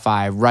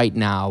Spotify right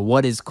now.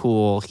 What is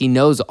cool? He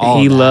knows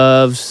all. he that.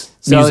 loves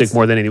So music it's-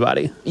 more than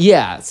anybody.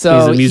 Yeah, so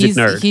He's a music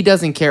nerd. He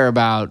doesn't care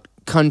about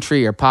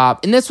country or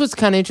pop, and that's what's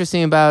kind of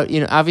interesting about,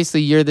 you know,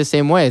 obviously you're the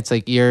same way. It's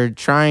like you're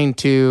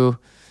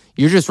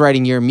just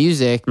writing your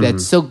music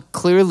that's so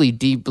clearly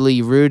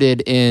deeply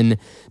rooted in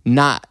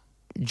not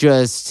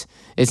just.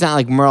 It's not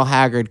like Merle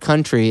Haggard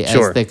country as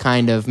Sure. the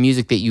kind of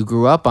music that you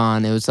grew up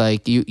on. It was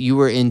like you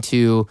were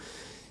into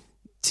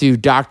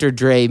Dr.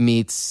 Dre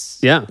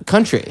meets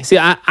country. See,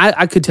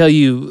 I could tell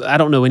you, I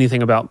don't know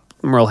anything about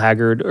Merle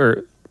Haggard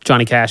or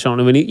Johnny Cash. I don't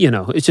know any, you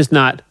know, it's just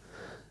not,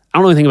 I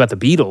don't know anything about the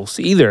Beatles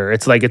either.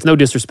 It's like, it's no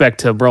disrespect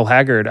to Merle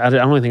Haggard. I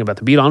don't know anything about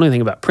the Beatles. I don't know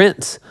anything about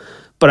Prince,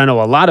 but I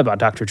know a lot about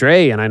Dr.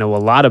 Dre, and I know a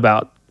lot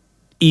about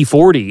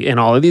E40 and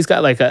all of these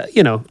guys. Like,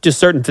 you know, just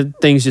certain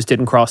things just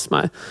didn't cross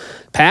my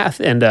path.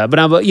 And, but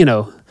I'm, you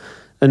know,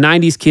 a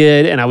 90s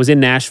kid, and I was in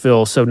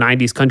Nashville, so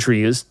 90s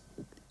country is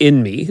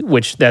in me,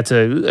 which that's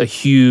a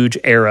huge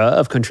era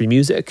of country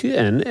music.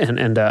 And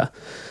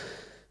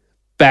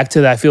back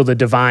to that, I feel the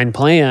divine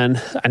plan.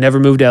 I never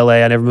moved to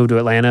LA. I never moved to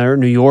Atlanta or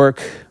New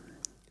York.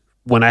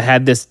 When I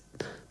had this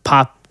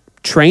pop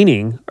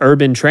training,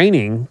 urban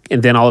training,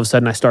 and then all of a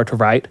sudden I start to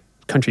write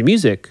country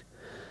music,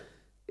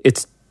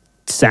 it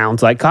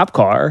sounds like Cop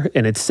Car,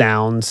 and it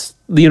sounds,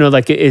 you know,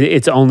 like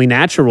it's only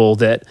natural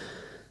that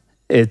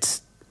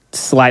it's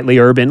slightly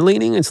urban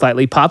leaning and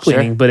slightly pop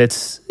leaning, but it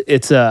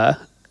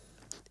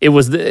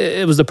was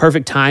the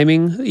perfect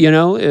timing, you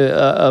know,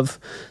 of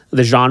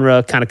the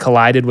genre kind of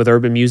collided with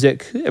urban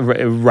music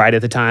right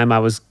at the time I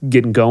was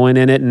getting going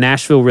in it.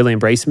 Nashville really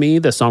embraced me.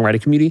 The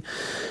songwriting community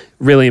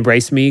really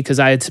embraced me because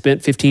I had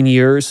spent 15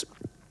 years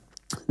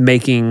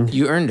making.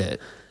 You earned it.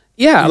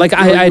 Yeah, like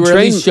I you were at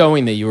trained, least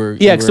showing that you were.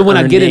 Yeah, you so were when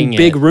I get in earning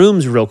big it.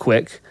 rooms real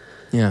quick,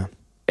 Yeah.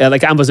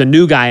 like I was a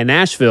new guy in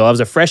Nashville. I was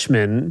a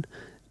freshman,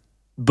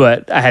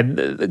 but I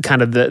had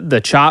kind of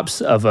the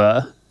chops of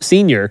a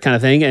senior kind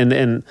of thing,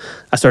 and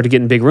I started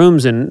getting big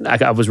rooms, and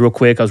I was real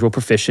quick. I was real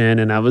proficient,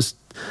 and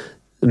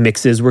the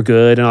mixes were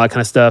good and all that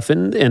kind of stuff,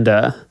 and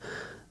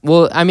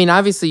Well, I mean,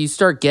 obviously, you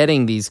start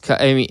getting these.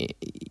 I mean,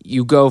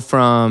 you go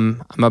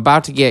from I'm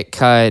about to get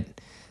cut.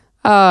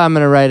 I'm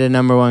going to write a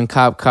 #1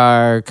 Cop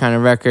Car kind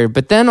of record,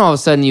 but then all of a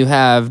sudden you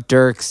have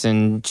Dierks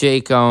and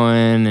Jake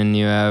Owen, and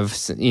you have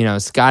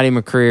Scotty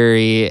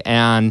McCreery,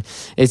 and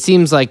it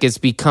seems like it's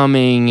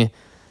becoming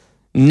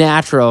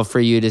natural for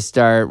you to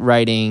start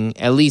writing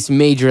at least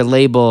major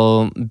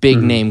label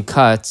big name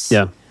cuts.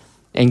 yeah.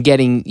 And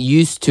getting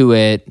used to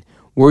it.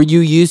 Were you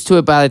used to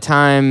it by the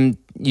time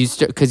you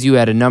start? Because you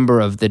had a number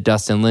of the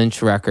Dustin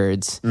Lynch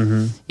records.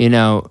 You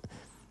know,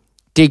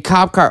 did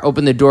Cop Car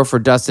open the door for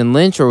Dustin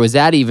Lynch, or was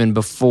that even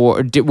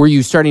before? Were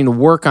you starting to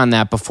work on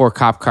that before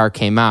Cop Car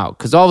came out?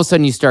 Because all of a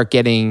sudden you start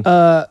getting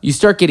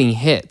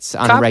hits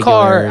on a regular Cop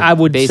Car, I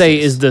would basis. say,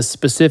 is the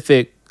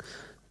specific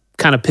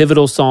kind of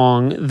pivotal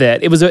song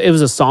that it was a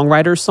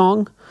songwriter's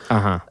song.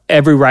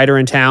 Every writer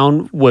in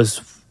town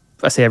was,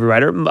 I say every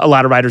writer, a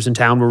lot of writers in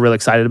town were really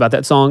excited about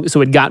that song.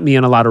 So it got me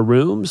in a lot of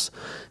rooms.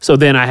 So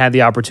then I had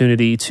the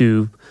opportunity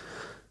to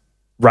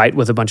write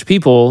with a bunch of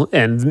people,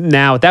 and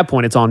now at that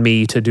point it's on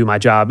me to do my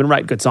job and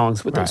write good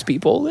songs with those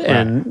people.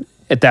 And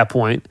at that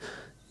point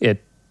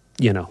it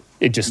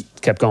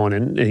just kept going,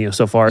 and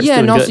so far it's doing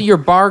and also good. your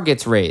bar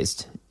gets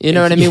raised. You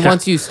know what I mean?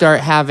 Once you start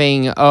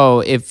having,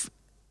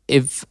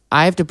 if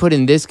I have to put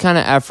in this kind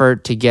of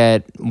effort to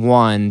get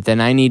one,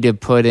 then I need to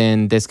put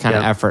in this kind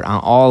of effort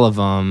on all of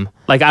them.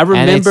 Like I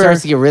remember, and it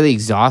starts to get really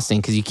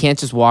exhausting because you can't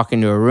just walk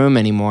into a room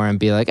anymore and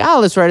be like, oh,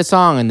 let's write a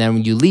song, and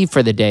then you leave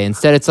for the day.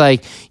 Instead, it's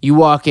like you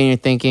walk in, you're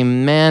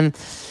thinking, man,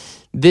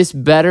 this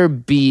better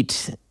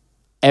beat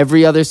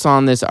every other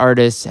song this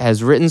artist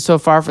has written so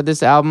far for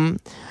this album,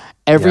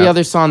 every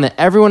other song that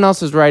everyone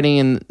else is writing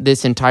in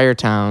this entire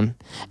town,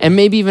 and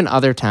maybe even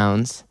other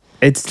towns.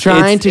 It's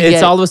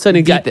all of a sudden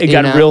it got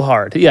real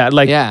hard.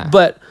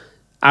 But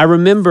I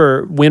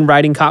remember when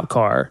writing Cop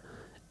Car,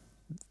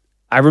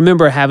 I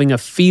remember having a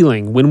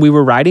feeling when we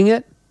were writing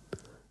it,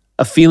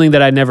 a feeling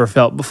that I never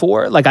felt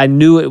before. Like I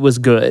knew it was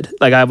good.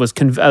 Like I was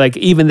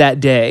even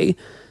that day,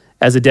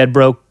 as a dead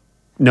broke,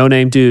 no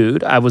name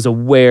dude, I was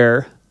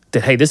aware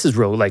that, hey, this is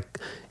real. Like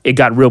it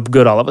got real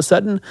good all of a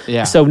sudden.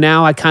 Yeah. So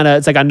now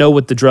it's like I know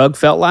what the drug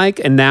felt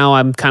like, and now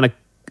I'm kind of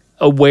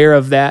aware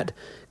of that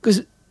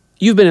because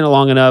you've been in it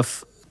long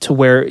enough to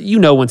where you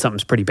know when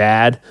something's pretty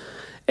bad,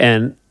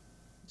 and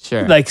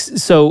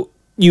so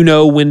you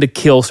know when to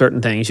kill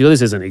certain things. You go,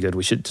 this isn't any good.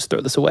 We should just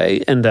throw this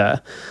away. And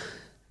the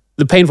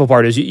painful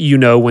part is you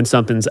know when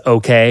something's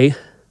okay.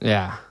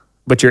 Yeah.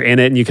 But you're in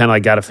it and you kind of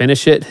like got to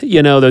finish it.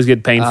 Those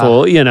get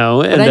painful. And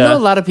but I know a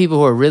lot of people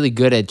who are really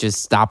good at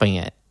just stopping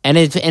it. And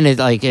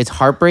it's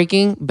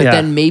heartbreaking, but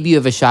then maybe you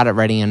have a shot at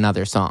writing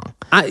another song.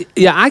 I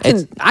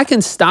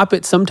can stop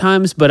it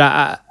sometimes, but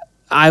I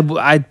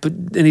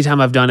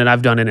anytime I've done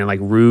it in like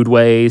rude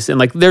ways, and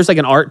like there's like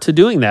an art to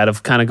doing that,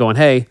 of kind of going,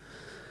 hey,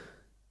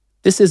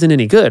 this isn't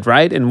any good,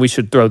 right? And we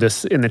should throw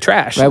this in the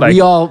trash. Right? Like,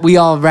 we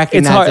all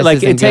recognize it's hard.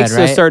 Like it takes good,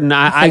 right? a certain.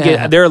 I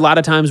get there are a lot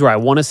of times where I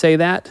want to say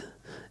that,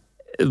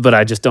 but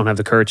I just don't have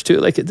the courage to.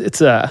 Like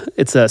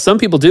it's some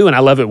people do, and I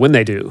love it when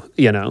they do.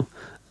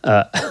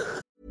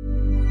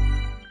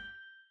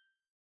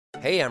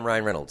 Hey, I'm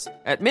Ryan Reynolds.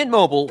 At Mint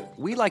Mobile,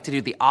 we like to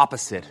do the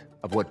opposite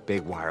of what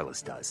Big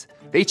Wireless does.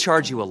 They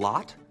charge you a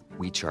lot,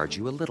 we charge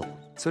you a little.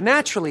 So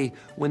naturally,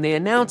 when they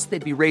announced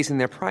they'd be raising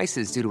their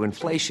prices due to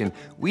inflation,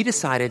 we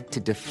decided to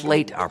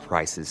deflate our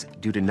prices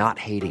due to not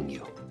hating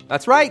you.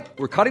 That's right.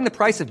 We're cutting the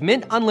price of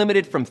Mint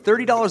Unlimited from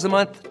 $30 a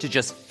month to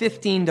just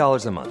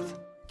 $15 a month.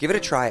 Give it a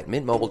try at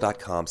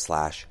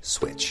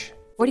mintmobile.com/switch.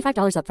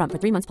 $45 up front for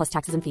 3 months plus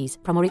taxes and fees.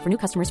 Promo rate for new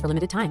customers for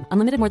limited time.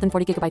 Unlimited more than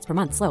 40 gigabytes per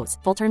month. Slows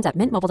full terms at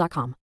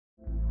mintmobile.com.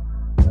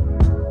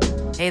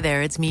 Hey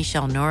there, it's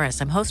Michelle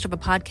Norris. I'm host of a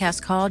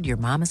podcast called Your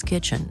Mama's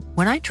Kitchen.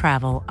 When I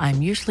travel,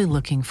 I'm usually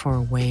looking for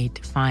a way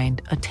to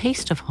find a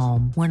taste of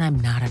home when I'm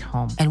not at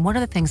home. And one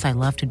of the things I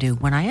love to do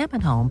when I am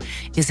at home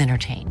is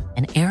entertain.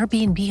 And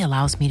Airbnb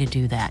allows me to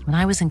do that. When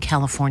I was in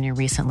California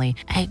recently,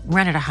 I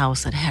rented a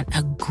house that had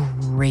a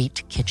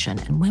great kitchen.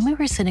 And when we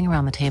were sitting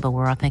around the table,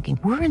 we're all thinking,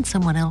 we're in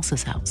someone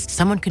else's house.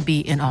 Someone could be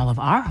in all of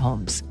our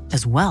homes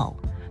as well.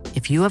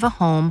 If you have a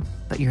home,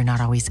 but you're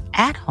not always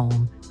at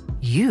home,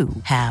 you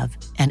have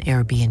an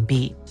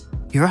Airbnb.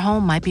 Your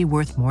home might be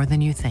worth more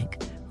than you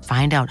think.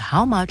 Find out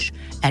how much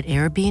at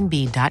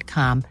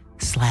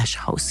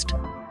airbnb.com/host.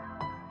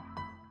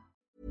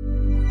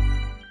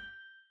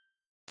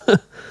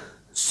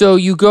 So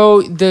you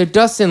go, the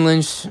Dustin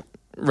Lynch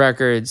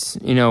records,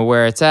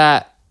 Where It's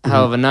At,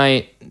 Hell of a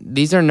Night,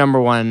 these are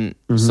number one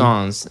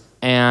songs.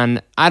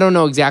 And I don't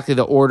know exactly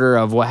the order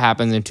of what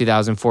happens in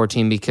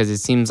 2014 because it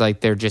seems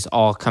like they're just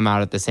all come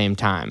out at the same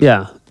time.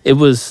 Yeah, it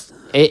was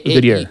a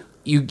good year.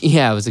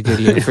 It was a good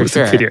year for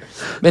sure. A good year.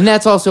 And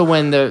that's also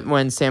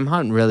when Sam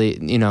Hunt really,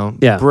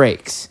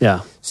 breaks. Yeah.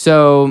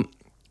 So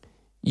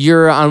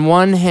you're on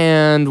one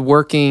hand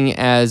working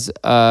as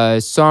a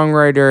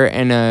songwriter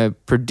and a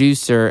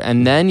producer,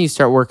 and then you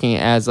start working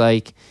as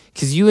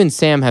because you and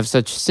Sam have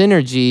such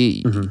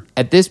synergy.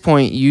 At this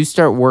point, you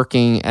start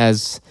working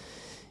as,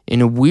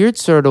 in a weird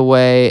sort of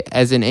way,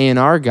 as an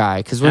A&R guy.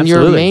 Because when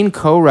your main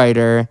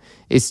co-writer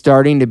is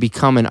starting to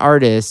become an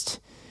artist,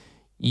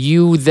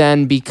 you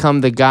then become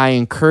the guy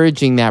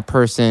encouraging that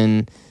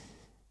person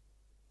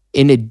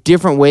in a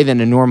different way than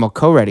a normal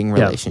co-writing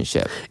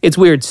relationship. Yeah. It's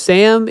weird.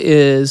 Sam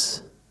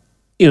is,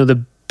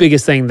 the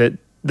biggest thing that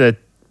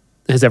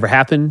has ever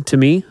happened to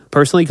me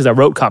personally, because I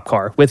wrote Cop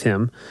Car with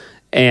him,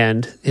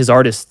 and his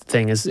artist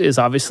thing is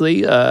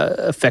obviously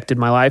affected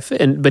my life.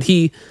 But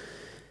he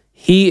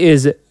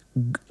is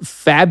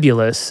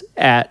fabulous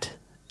at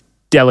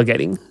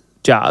delegating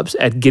jobs,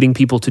 at getting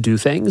people to do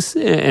things,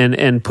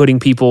 and putting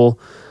people.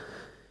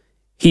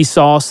 he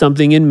saw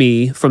something in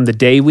me from the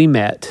day we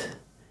met,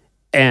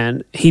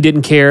 and he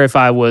didn't care if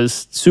I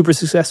was super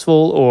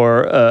successful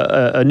or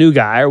a new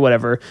guy or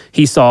whatever.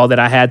 He saw that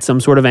I had some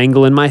sort of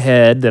angle in my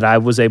head that I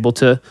was able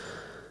to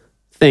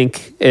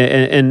think,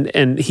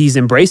 and he's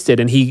embraced it,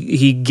 and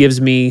he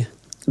gives me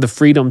the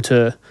freedom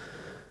to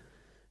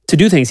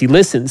do things. He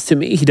listens to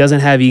me. He doesn't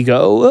have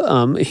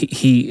ego.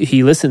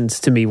 He listens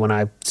to me when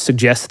I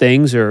suggest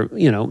things, or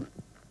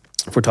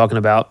if we're talking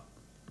about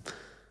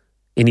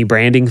any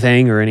branding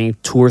thing or any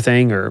tour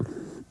thing or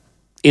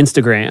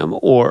Instagram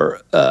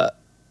or a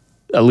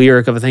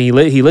lyric of a thing.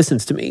 He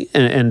listens to me,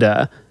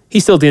 and he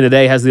still at the end of the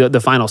day has the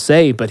final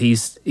say. But he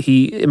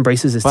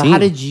embraces his team. How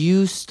did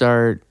you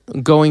start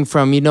going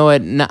from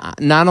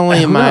not only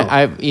am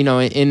I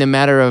in a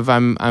matter of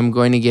I'm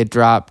going to get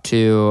dropped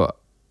to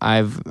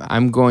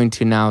I'm going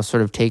to now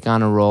sort of take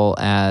on a role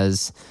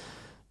as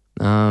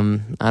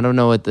I don't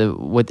know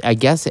what I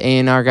guess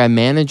A&R guy,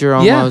 manager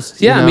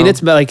almost. Yeah. I mean,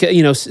 it's like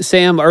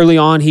Sam early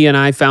on, he and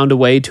I found a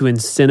way to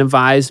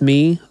incentivize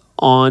me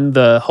on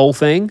the whole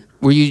thing.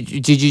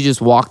 Did you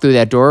just walk through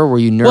that door, or were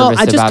you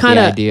nervous about the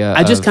idea?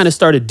 I just kind of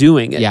started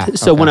doing it. Yeah,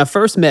 so when I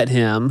first met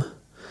him,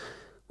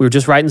 we were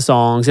just writing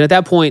songs, and at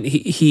that point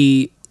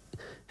he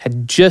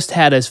had just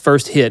had his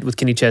first hit with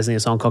Kenny Chesney, a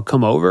song called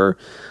 "Come Over,"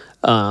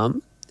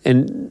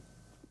 and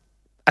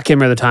I can't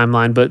remember the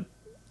timeline, but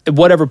at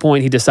whatever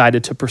point he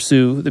decided to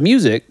pursue the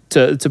music,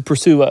 to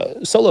pursue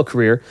a solo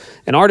career,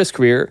 an artist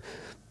career.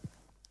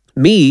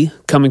 Me,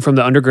 coming from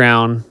the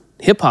underground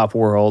hip hop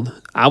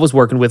world, I was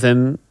working with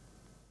him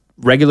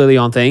regularly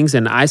on things,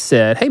 and I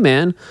said, "Hey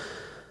man,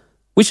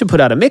 we should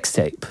put out a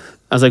mixtape."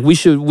 I was like, we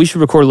should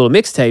record a little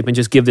mixtape and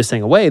just give this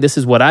thing away. This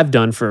is what I've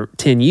done for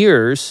 10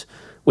 years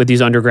with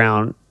these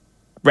underground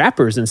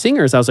rappers and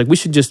singers. I was like, we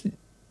should just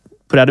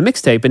put out a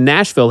mixtape. And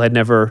Nashville had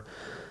never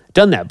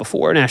done that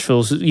before.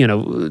 Nashville's,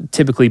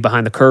 typically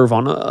behind the curve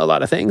on a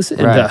lot of things.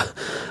 And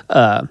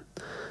right.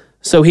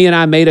 So he and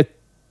I made a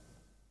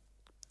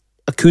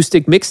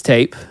acoustic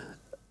mixtape.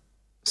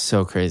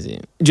 So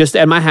crazy. Just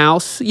at my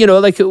house,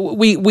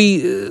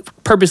 we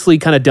purposely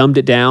kind of dumbed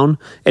it down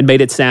and made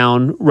it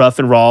sound rough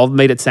and raw,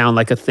 made it sound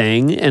like a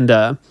thing. And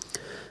I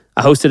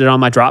hosted it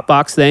on my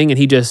Dropbox thing, and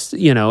he just,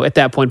 at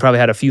that point probably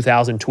had a few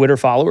thousand Twitter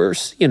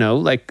followers,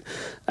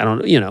 hosted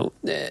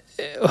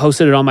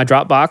it on my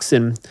Dropbox,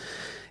 and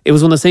it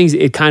was one of those things,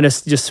 it kind of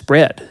just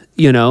spread,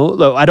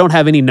 I don't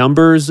have any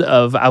numbers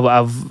of,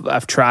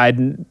 I've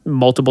tried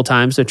multiple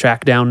times to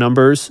track down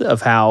numbers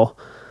of how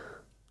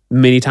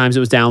many times it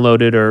was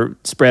downloaded or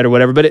spread or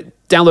whatever, but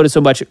it downloaded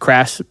so much it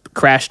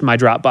crashed my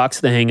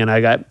Dropbox thing, and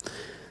I got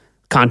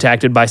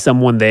contacted by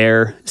someone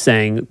there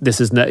saying,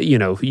 "This is not,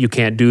 you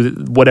can't do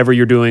whatever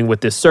you're doing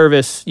with this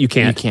service. You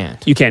can't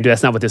do.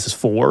 That's not what this is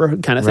for,"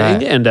 kind of thing,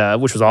 right.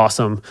 And which was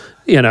awesome.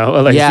 It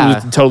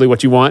was totally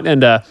what you want.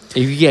 And if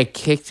you get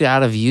kicked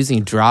out of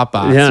using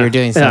Dropbox, you're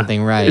doing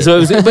something right. So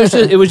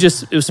it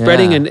was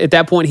spreading, and at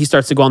that point he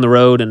starts to go on the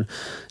road and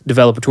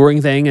develop a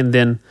touring thing, and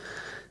then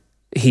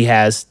he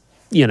has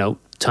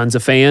tons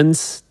of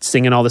fans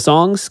singing all the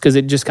songs because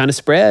it just kind of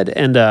spread.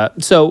 And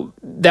so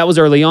that was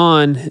early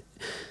on.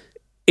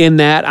 In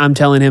that, I'm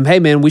telling him, "Hey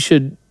man, I'm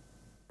kind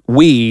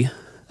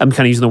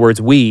of using the words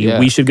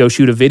we should go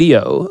shoot a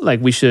video.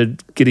 Like we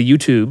should get a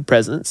YouTube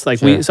presence. Like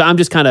sure. So I'm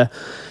just kind of,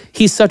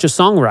 he's such a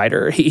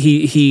songwriter.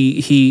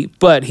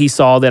 But he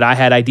saw that I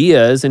had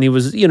ideas, and he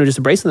was, just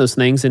embracing those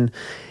things. And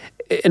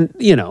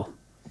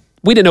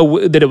we didn't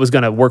know that it was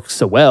going to work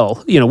so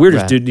well. We were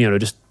just, right.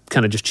 just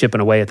kind of just chipping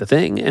away at the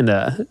thing. And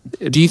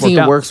do you think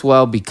it works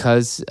well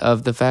because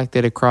of the fact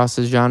that it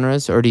crosses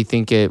genres, or do you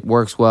think it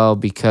works well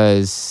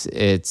because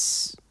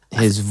it's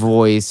his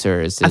voice,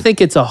 or is it? I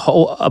think it's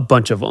a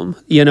bunch of them.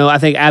 I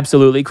think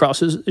absolutely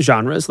crosses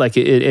genres. Like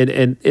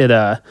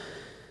there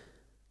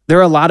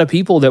are a lot of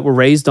people that were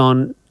raised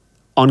on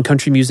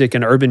country music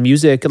and urban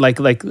music. Like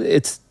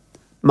it's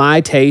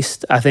my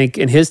taste, I think,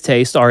 and his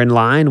taste are in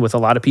line with a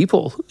lot of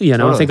people. Totally.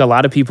 I think a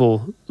lot of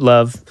people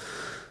love.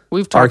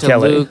 We've talked to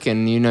Luke,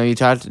 and you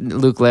talked to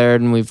Luke Laird,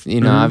 and we've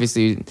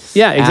obviously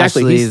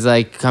exactly. Ashley's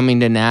like coming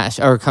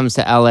to comes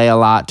to LA a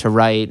lot to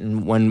write,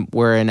 and when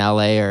we're in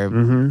LA or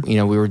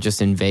we were just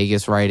in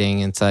Vegas writing,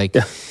 it's like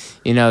a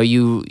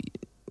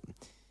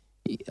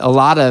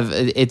lot of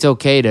it's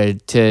okay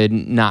to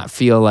not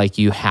feel like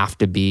you have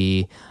to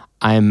be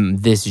I'm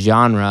this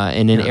genre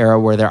in an era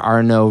where there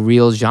are no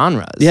real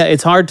genres. Yeah,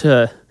 it's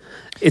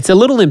a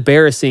little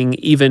embarrassing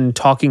even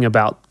talking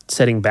about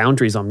setting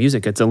boundaries on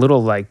music. It's a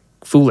little like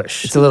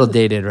foolish. It's a little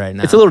dated right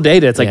now. It's a little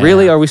dated. It's like,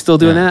 really? Are we still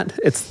doing that?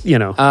 It's,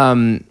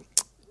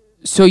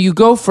 So you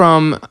go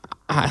from,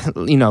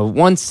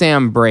 once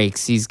Sam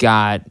breaks, he's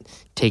got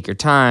Take Your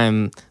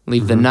Time,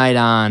 Leave the Night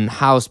On,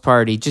 House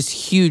Party, just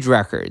huge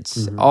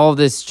records. All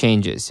this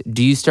changes.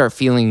 Do you start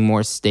feeling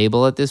more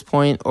stable at this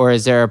point? Or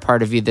is there a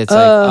part of you that's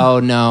like, oh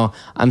no,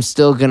 I'm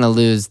still going to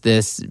lose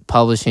this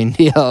publishing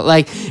deal?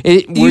 Like,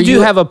 you do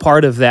have a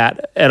part of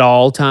that at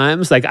all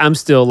times. Like, I'm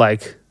still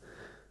like,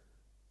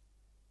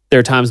 there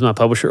are times my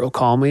publisher will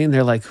call me and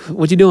they're like,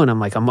 "What you doing?" I'm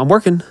like, I'm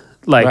working.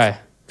 Like, right.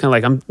 kind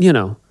of like,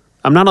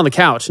 I'm not on the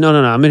couch. No,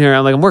 I'm in here.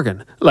 I'm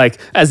working. Like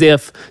as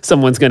if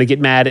someone's going to get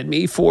mad at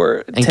me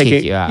for and taking.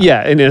 kick you out.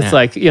 Yeah, and it's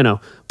like,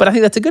 but I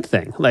think that's a good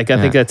thing. Like I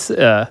think that's.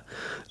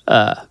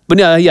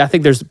 But I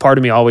think there's part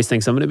of me always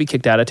thinks I'm going to be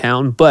kicked out of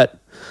town. But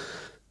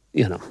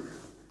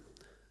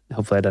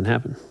hopefully that doesn't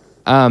happen.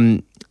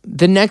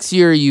 The next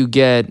year you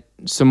get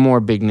some more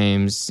big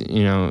names.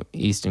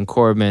 Easton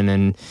Corbin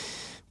and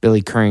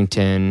Billy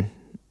Currington.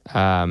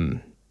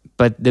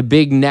 But the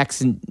big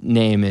next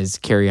name is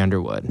Carrie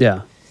Underwood.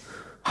 Yeah.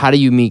 How do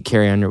you meet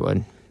Carrie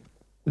Underwood?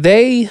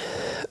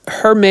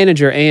 Her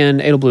manager, Ann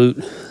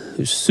Edelblut,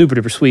 who's super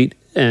duper sweet,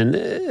 and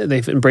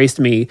they've embraced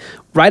me.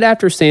 Right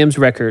after Sam's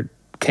record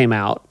came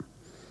out,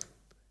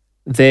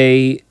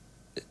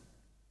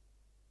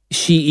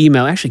 she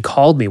actually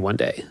called me one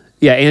day.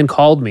 Yeah, Ann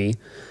called me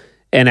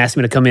and asked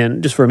me to come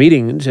in just for a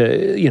meeting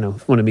to,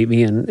 want to meet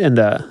me. And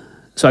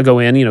so I go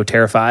in,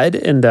 terrified.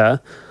 And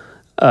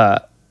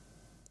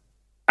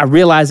I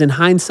realized in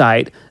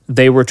hindsight,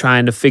 they were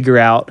trying to figure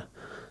out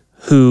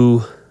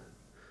who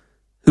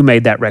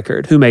made that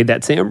record, who made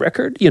that Sam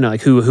record,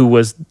 who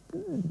was,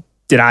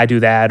 did I do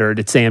that or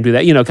did Sam do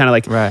that? Kind of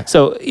like, right.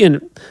 So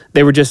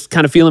they were just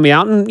kind of feeling me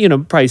out and,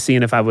 probably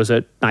seeing if I was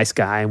a nice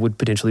guy and would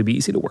potentially be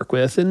easy to work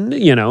with. And,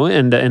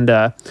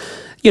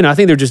 I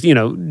think they're just,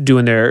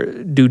 doing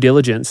their due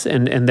diligence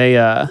and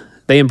they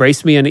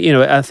embraced me. And,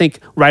 I think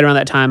right around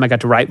that time I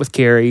got to write with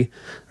Carrie.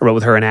 I wrote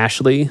with her and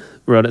Ashley.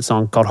 I wrote a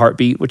song called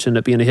Heartbeat, which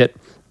ended up being a hit.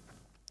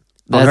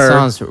 That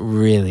song's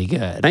really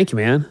good. Thank you,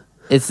 man.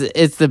 It's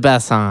the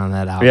best song on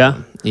that album.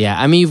 Yeah?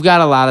 Yeah. I mean, you've got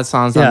a lot of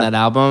songs on that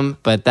album,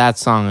 but that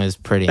song is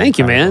pretty Thank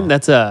incredible. you, man.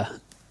 That's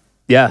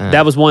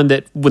that was one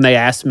that when they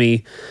asked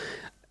me,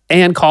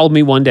 Ann called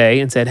me one day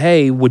and said,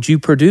 hey, would you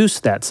produce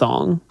that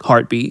song,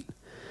 Heartbeat?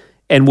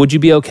 And would you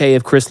be okay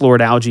if Chris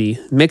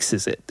Lord-Alge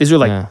mixes it? These are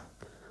like,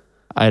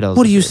 idols.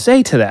 What do you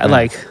say to that? Yeah.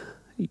 Like,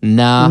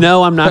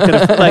 no, I'm not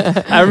going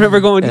to, I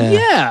remember going,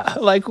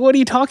 like, what are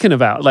you talking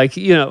about? Like,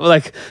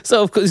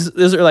 so of course,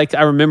 those are like,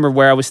 I remember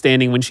where I was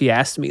standing when she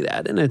asked me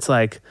that. And it's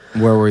like,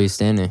 where were you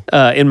standing?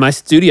 In my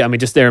studio. I mean,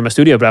 just there in my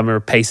studio, but I remember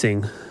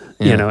pacing,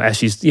 as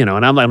she's, and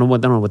I'm like, I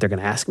don't know what they're going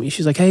to ask me.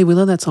 She's like, hey, we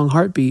love that song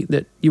Heartbeat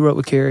that you wrote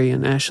with Carrie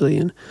and Ashley.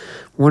 And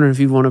we're wondering if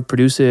you want to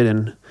produce it.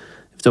 And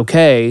if it's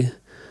okay,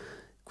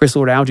 Chris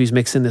Lord-Alge's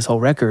mixing this whole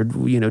record.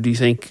 Do you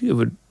think it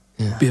would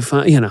be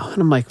fun? And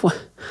I'm like, what?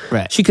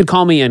 Right. She could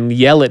call me and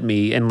yell at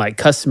me and like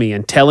cuss me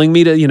and telling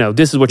me to,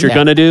 this is what you're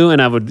going to do.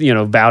 And I would,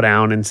 bow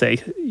down and say,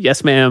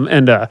 yes, ma'am.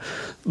 And,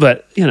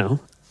 but,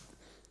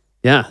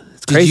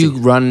 it's crazy. Did you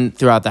run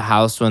throughout the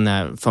house when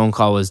that phone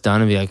call was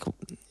done and be like,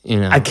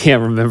 I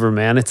can't remember,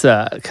 man. It's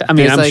I'm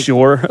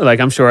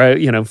sure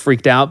I,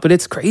 freaked out, but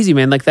it's crazy,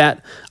 man. Like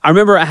that. I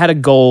remember I had a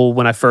goal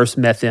when I first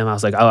met them. I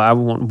was like, oh, I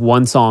want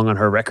one song on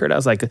her record. I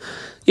was like,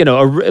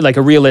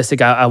 a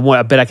realistic,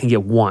 I bet I can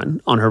get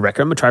one on her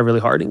record. I'm gonna try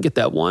really hard and get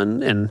that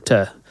one and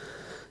to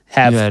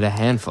have, you had a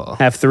handful,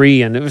 have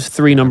three. And it was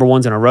 3 number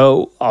ones in a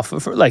row off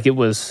of, like it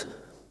was,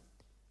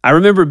 I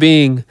remember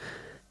being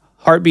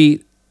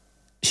Heartbeat.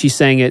 She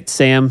sang it.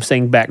 Sam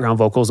sang background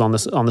vocals on the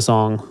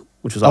song,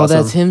 which was awesome.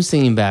 Oh, that's him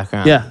singing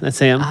background. Yeah, that's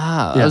him.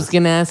 Ah, I was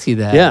going to ask you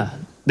that.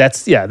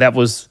 Yeah, that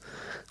was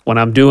when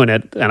I'm doing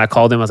it. And I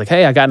called him. I was like,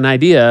 hey, I got an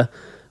idea.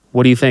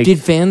 What do you think?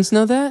 Did fans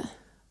know that?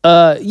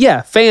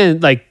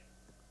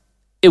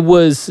 It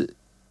was,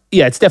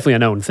 it's definitely a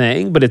known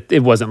thing, but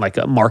it wasn't like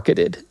a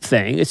marketed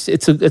thing.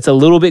 It's a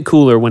little bit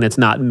cooler when it's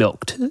not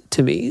milked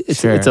to me.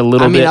 It's a little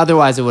bit. I mean,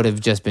 otherwise it would have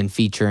just been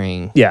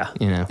featuring. Yeah.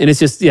 And it's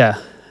just,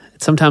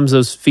 sometimes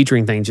those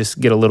featuring things just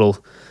get a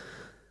little.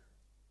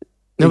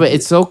 No, but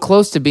it's so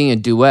close to being a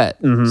duet.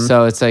 Mm-hmm.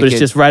 So it's like. But it's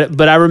just right.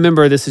 But I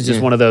remember this is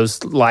just one of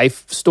those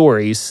life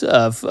stories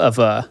of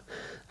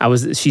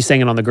she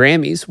sang it on the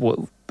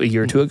Grammys a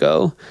year or two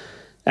ago.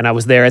 And I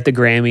was there at the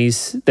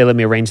Grammys. They let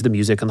me arrange the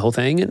music and the whole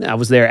thing. And I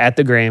was there at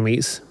the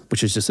Grammys,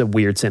 which is just a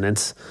weird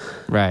sentence.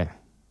 Right.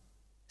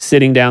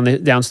 Sitting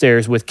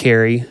downstairs with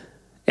Carrie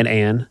and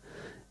Ann.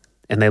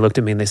 And they looked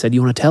at me and they said,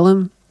 you want to tell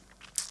him?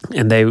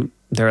 And they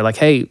were like,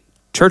 hey,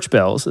 Church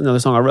Bells, another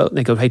song I wrote. And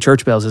they go, hey,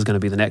 Church Bells is going to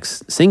be the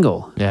next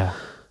single. Yeah.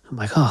 I'm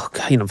like, oh,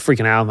 God, I'm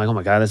freaking out. I'm like, oh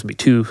my God, that's going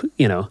to be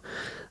too,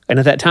 And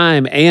at that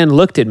time, Ann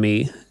looked at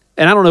me.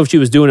 And I don't know if she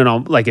was doing it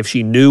on, like, if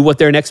she knew what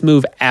their next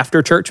move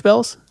after Church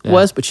Bells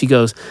was, but she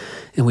goes,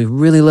 and we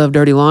really love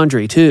Dirty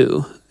Laundry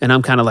too. And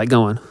I'm kind of like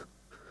going,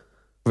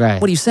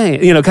 right. What are you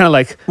saying? Kind of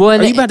like, well,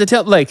 are you about to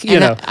tell, like,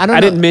 I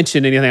didn't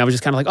mention anything. I was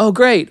just kind of like, oh,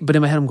 great. But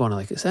in my head, I'm going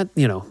like, is that,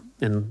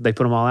 and they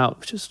put them all out,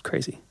 which is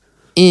crazy.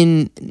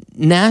 In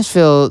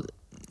Nashville,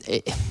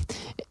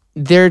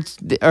 there,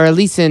 or at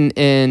least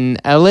in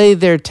LA,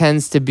 there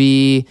tends to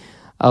be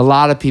a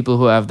lot of people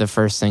who have the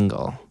first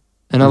single.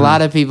 And a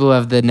lot of people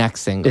have the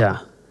next single. Yeah.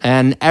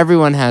 And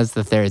everyone has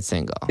the third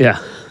single.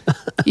 Yeah.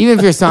 Even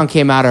if your song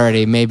came out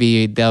already,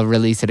 maybe they'll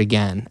release it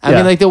again. I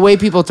mean, like the way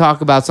people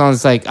talk about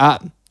songs, like, I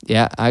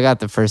got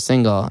the first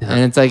single. Yeah. And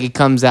it's like it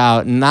comes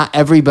out, and not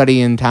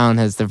everybody in town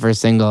has the first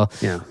single.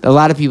 Yeah. A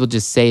lot of people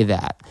just say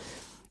that.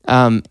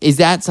 Is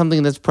that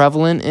something that's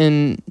prevalent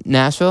in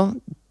Nashville?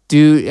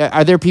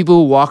 Are there people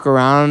who walk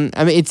around?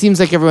 I mean, it seems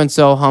like everyone's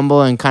so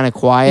humble and kind of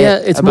quiet. Yeah,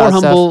 it's more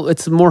humble.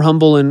 It's more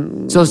humble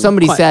and so if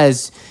somebody quiet.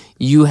 says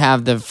you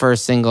have the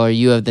first single or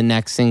you have the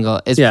next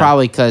single, it's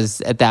probably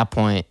because at that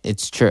point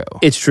it's true.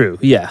 It's true.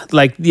 Yeah,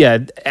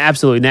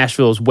 absolutely.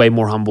 Nashville is way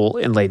more humble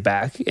and laid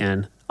back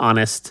and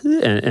honest,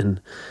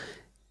 and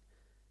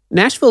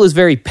Nashville is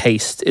very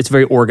paced. It's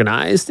very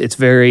organized. It's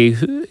very,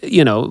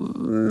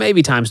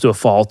 maybe times to a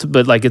fault,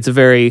 but like it's a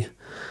very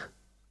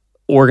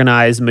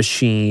organized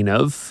machine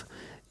of,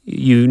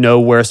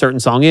 where a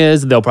certain song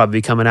is. They'll probably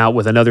be coming out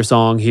with another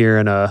song here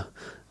in a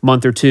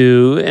month or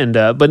two. And,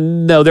 but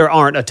no, there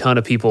aren't a ton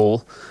of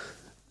people,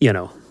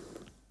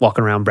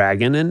 walking around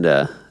bragging. And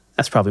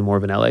that's probably more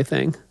of an LA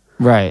thing.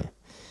 Right.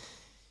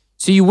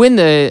 So you win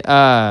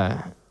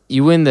the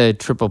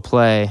triple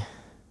play.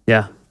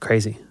 Yeah.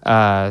 Crazy.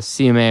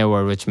 CMA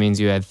award, which means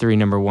you had 3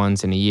 number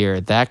ones in a year.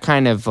 That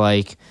kind of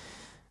like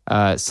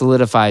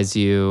solidifies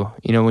you.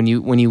 When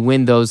you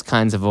win those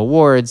kinds of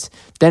awards,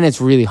 then it's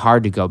really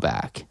hard to go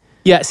back.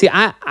 Yeah. See,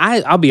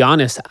 I'll be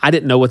honest. I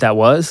didn't know what that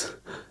was.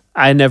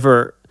 My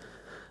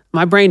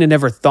brain had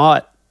never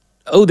thought,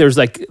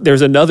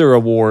 there's another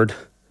award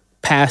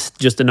past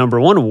just a number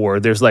one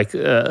award. There's like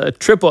a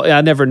triple.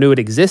 I never knew it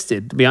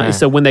existed, to be honest.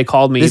 So when they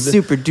called me, the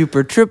super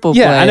duper triple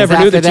play. I never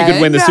knew that you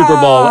could win the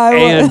Super Bowl.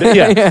 And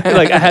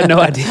I had no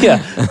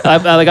idea.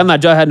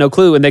 I had no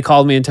clue. And they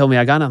called me and told me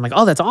I got it. I'm like,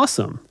 oh, that's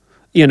awesome.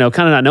 Kind of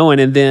not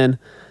knowing. And then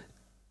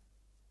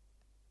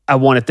I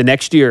won it the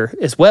next year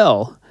as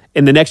well.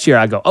 And the next year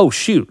I go, oh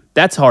shoot,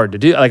 that's hard to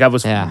do.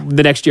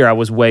 The next year I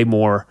was way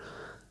more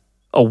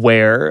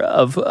aware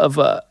of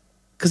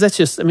because that's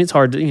just, it's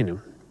hard to,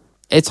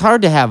 It's still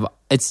hard to have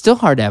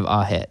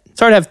a hit. It's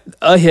hard to have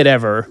a hit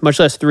ever, much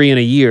less 3 in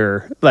a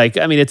year.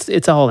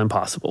 It's all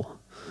impossible.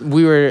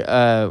 We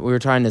were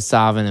trying to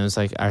solve, and it was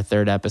like our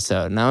 3rd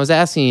episode. And I was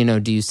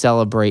asking, do you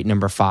celebrate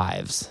number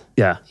 5s?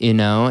 Yeah.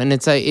 And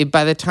it's like,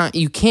 by the time,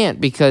 you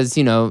can't because,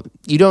 you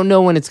don't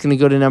know when it's going to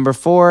go to number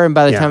 4. And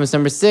by the time it's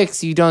number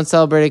 6, you don't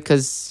celebrate it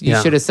because you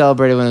should have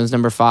celebrated when it was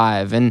number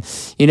 5. And,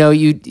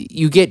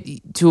 you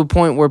get to a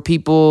point where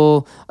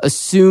people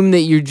assume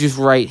that you just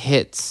write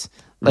hits.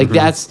 Like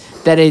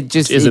it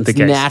just isn't the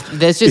case.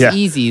 That's just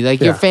easy. Like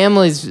your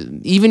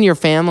even your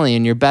family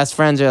and your best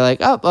friends are like,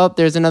 oh,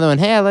 there's another one.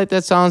 Hey, I like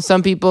that song.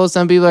 Some people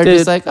are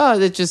just like, oh,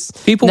 it's just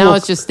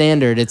it's just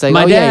standard. It's like,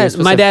 you're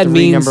supposed to have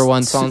 3 number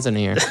one songs in a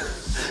year.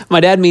 My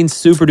dad means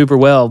super duper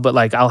well, but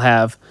like I'll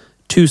have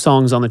 2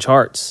 songs on the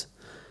charts,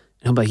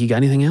 and I'm like, you got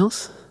anything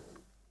else?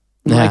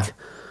 I'm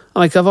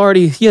like I've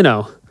already,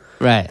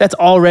 right. That's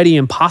already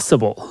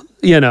impossible,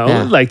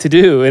 to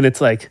do, and it's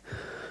like.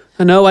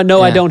 No,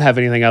 I don't have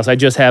anything else. I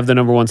just have the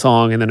number 1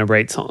 song and then a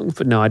great song.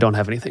 But no, I don't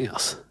have anything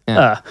else.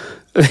 Yeah.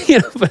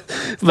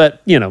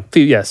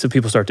 So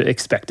people start to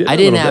expect it. I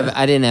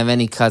didn't have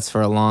any cuts for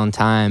a long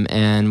time,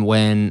 and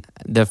when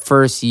the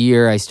first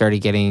year I started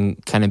getting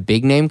kind of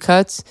big name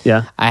cuts,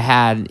 I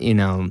had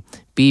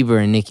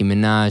Bieber and Nicki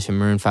Minaj and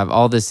Maroon 5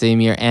 all the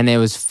same year, and it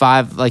was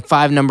 5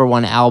 number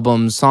 1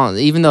 albums songs.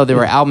 Even though they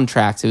were album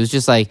tracks, it was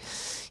just like,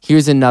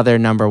 here's another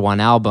number 1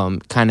 album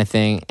kind of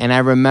thing. And I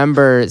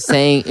remember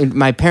saying,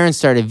 my parents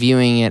started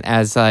viewing it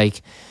as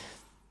like,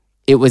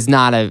 it was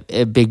not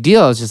a big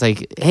deal. It was just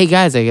like, hey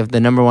guys, I have the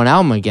number 1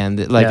 album again.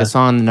 A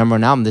song on the number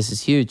 1 album. This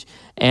is huge.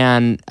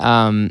 And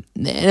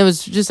it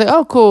was just like,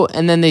 oh, cool.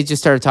 And then they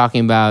just started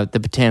talking about the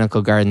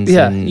botanical gardens.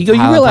 Yeah, and you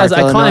realize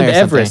I climbed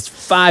Everest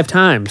 5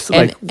 times.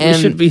 We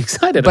should be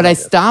excited. But I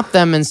stopped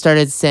them and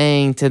started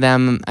saying to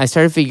them, I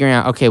started figuring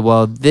out, okay,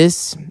 well,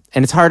 this,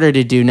 and it's harder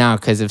to do now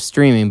because of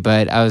streaming,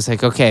 but I was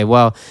like, okay,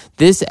 well,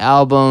 this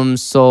album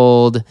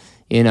sold,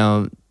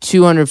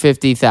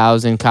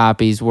 250,000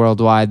 copies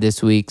worldwide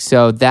this week.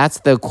 So that's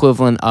the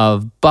equivalent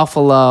of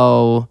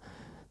Buffalo.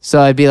 So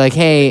I'd be like,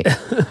 hey,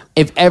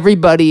 if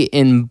everybody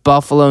in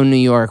Buffalo, New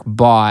York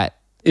bought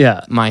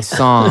my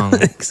song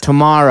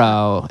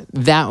tomorrow,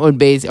 that would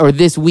or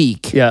this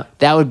week,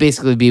 that would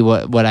basically be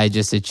what I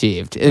just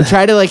achieved. And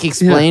try to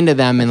explain to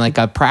them in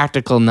a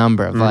practical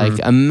number of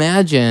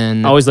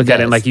imagine. I always look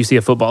at it like you see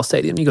a football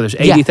stadium. You go, there's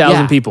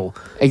 80,000 people.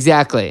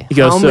 Exactly. You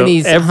go,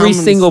 every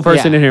single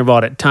person in here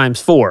bought it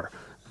times 4,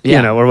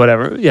 or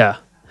whatever. Yeah.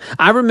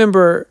 I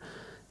remember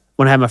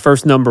when I had my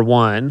first number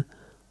 1,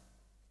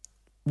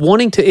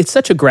 it's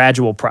such a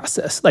gradual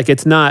process. Like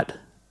it's not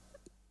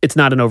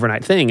an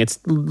overnight thing. It's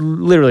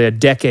literally a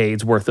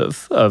decade's worth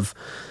of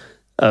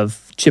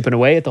chipping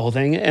away at the whole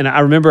thing. And I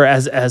remember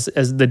as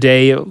the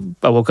day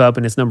I woke up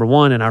and it's number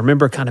 1, and I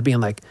remember kind of being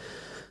like,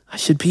 I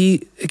should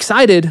be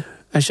excited.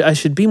 I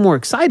should be more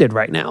excited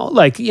right now.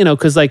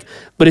 Because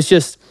but it's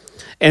just,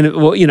 and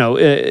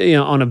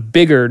on a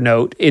bigger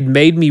note, it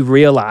made me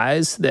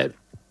realize that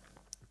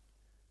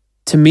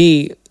to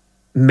me,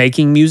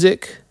 making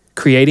music,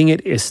 creating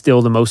it is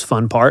still the most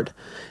fun part,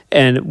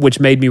 and which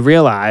made me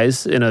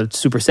realize in a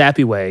super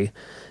sappy way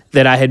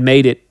that I had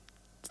made it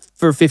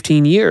for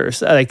 15 years.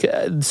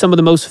 Some of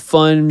the most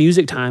fun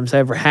music times I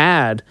ever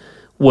had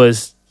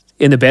was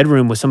in the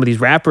bedroom with some of these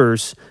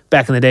rappers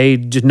back in the day,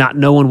 just not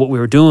knowing what we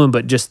were doing,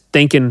 but just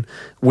thinking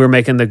we're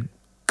making the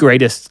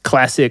greatest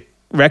classic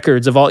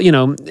records of all,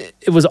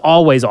 it was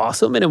always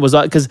awesome. And it was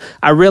because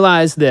I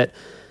realized that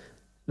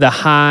the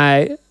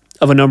high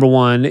of a number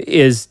one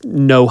is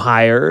no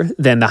higher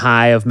than the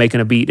high of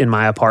making a beat in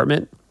my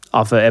apartment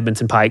off of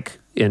Edmondson Pike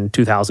in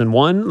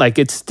 2001. Like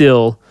it's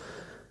still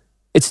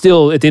at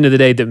the end of the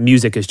day, the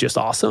music is just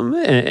awesome.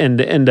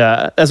 And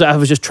as I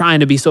was just trying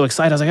to be so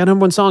excited, I was like, I got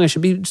number one song. I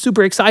should be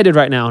super excited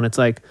right now. And it's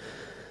like,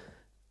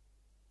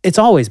 it's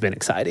always been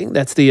exciting.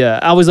 That's I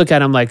always look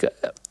at it, I'm like,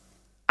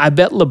 I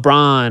bet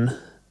LeBron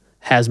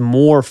has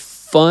more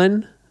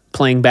fun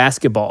playing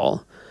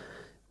basketball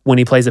when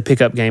he plays a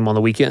pickup game on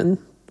the weekend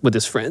with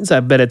his friends. I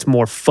bet it's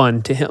more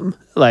fun to him.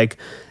 Like,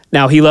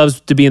 now he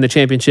loves to be in the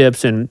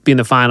championships and be in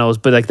the finals,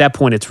 but like that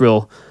point, it's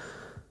real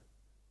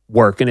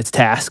work and it's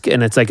task,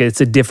 and it's like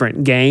it's a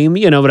different game,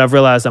 But I've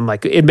realized I'm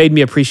like, it made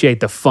me appreciate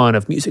the fun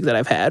of music that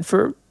I've had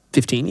for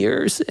 15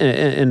 years.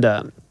 And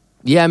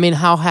yeah, I mean,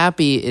 how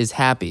happy is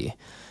happy?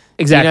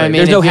 Exactly. I mean?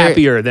 There's no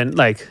happier than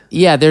like.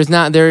 Yeah, there's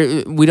not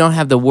there. We don't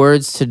have the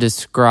words to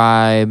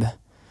describe.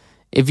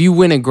 If you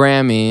win a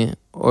Grammy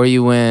or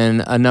you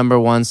win a number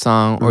one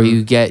song or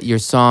you get your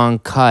song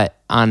cut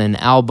on an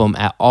album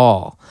at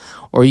all,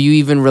 or you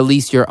even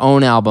release your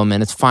own album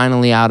and it's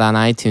finally out on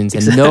iTunes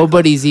and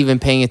nobody's even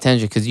paying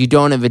attention because you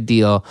don't have a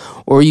deal,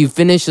 or you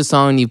finish a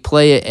song and you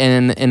play it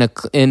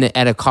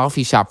at a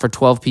coffee shop for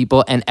 12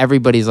 people and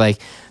everybody's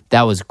like,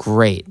 that was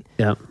great.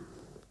 Yeah.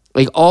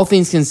 Like, all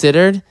things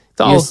considered,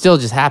 you're still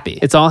just happy.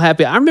 It's all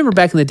happy. I remember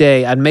back in the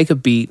day, I'd make a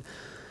beat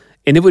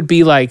and it would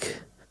be like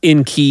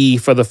in key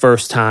for the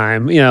first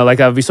time.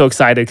 Like I'd be so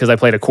excited because I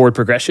played a chord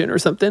progression or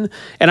something.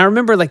 And I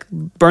remember like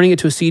burning it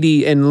to a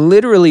CD and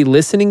literally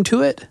listening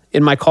to it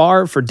in my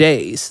car for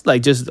days,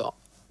 like just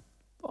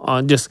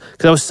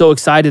because I was so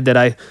excited that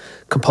I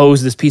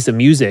composed this piece of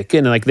music,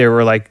 and like there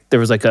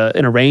was like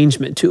an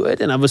arrangement to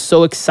it, and I was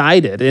so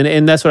excited.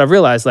 And that's what I've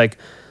realized, like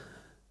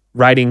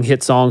writing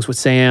hit songs with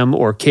Sam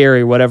or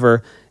Carrie or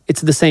whatever,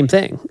 it's the same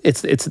thing.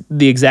 It's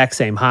the exact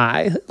same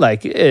high.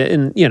 Like,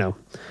 and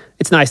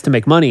it's nice to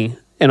make money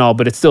and all,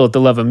 but it's still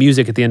the love of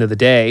music at the end of the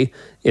day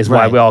is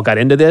why we all got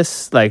into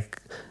this. Like,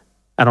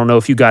 I don't know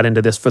if you got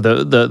into this for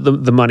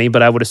the money,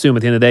 but I would assume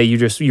at the end of the day,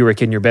 you were a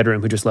kid in your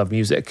bedroom who just loved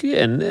music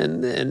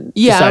and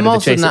yeah, I'm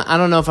also not. I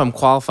don't know if I'm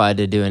qualified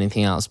to do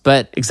anything else,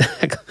 but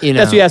exactly.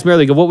 That's what you asked me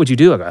earlier. Go, what would you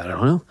do? I go, I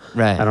don't know.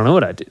 Right. I don't know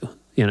what I'd do.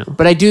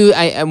 But I do.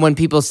 When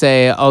people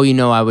say, "Oh,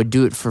 I would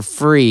do it for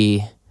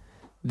free,"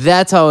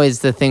 that's always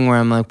the thing where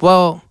I'm like,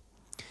 well,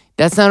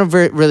 that's not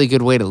a really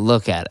good way to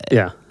look at it.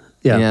 Yeah.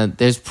 Yeah.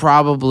 There's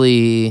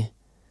probably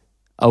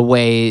a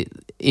way.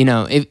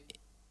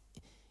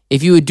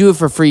 If you would do it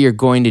for free, you're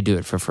going to do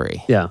it for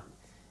free. Yeah.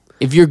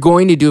 If you're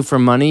going to do it for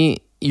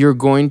money, you're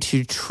going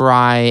to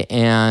try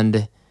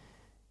and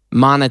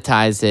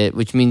monetize it,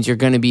 which means you're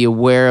going to be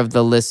aware of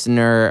the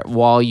listener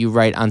while you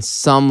write on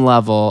some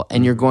level,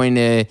 and you're going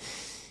to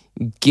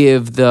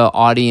give the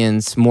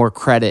audience more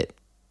credit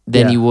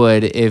than you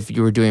would if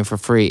you were doing it for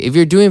free. If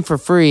you're doing it for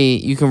free,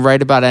 you can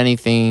write about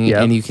anything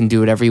and you can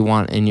do whatever you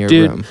want in your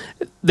room.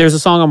 There's a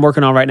song I'm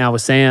working on right now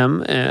with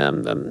Sam,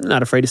 and I'm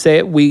not afraid to say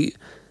it. We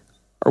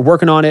are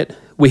working on it.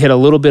 We hit a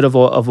little bit of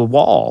a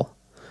wall,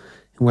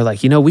 and we're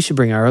like, we should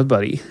bring our other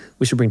buddy.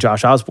 We should bring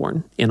Josh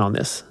Osborne in on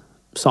this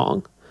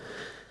song.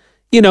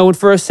 And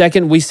for a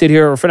second, we sit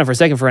here, or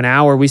for an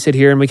hour, we sit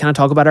here and we kind of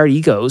talk about our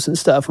egos and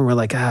stuff. And we're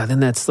like, then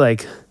that's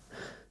like,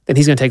 then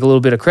he's going to take a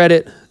little bit of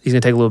credit. He's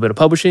going to take a little bit of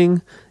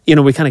publishing.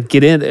 We kind of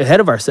get in ahead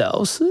of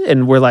ourselves.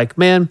 And we're like,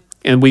 man,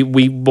 and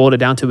we boiled it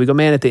down to, we go,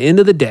 man, at the end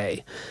of the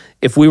day,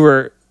 if we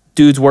were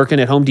dudes working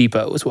at Home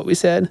Depot, is what we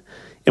said,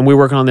 and we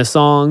were working on this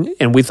song,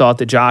 and we thought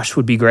that Josh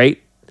would be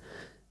great,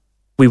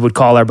 we would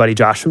call our buddy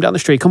Josh from down the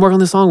street, come work on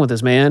this song with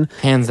us, man.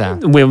 Hands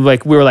down. And we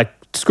were like,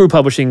 screw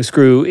publishing,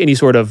 screw any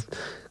sort of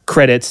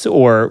credits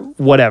or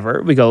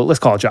whatever. We go, let's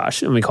call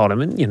Josh. And we called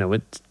him, and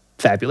it's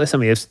fabulous. I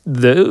mean, it's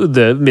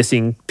the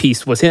missing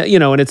piece was him,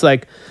 and it's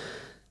like,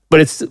 but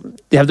it's,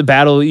 you have to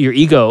battle your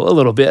ego a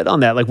little bit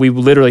on that. Like, we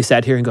literally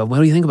sat here and go, what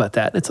do you think about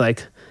that? And it's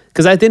like,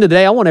 because at the end of the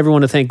day, I want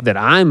everyone to think that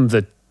I'm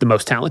the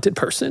most talented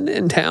person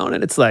in town,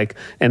 and it's like,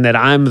 and that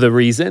I'm the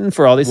reason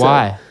for all these.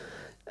 Why?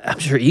 I'm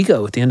sure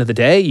ego. At the end of the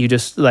day, you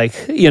just like,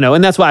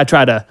 and that's why I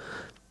try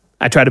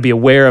to be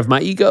aware of my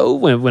ego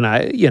when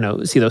I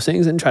see those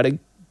things and try to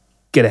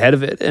get ahead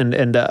of it. And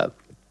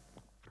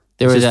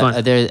there was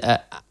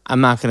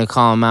I'm not going to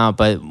call him out,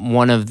 but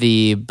one of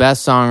the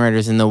best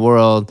songwriters in the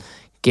world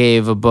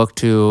gave a book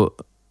to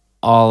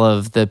all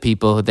of the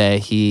people that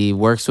he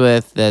works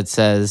with that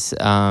says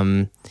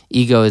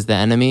Ego is the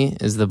Enemy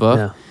is the book.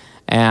 Yeah.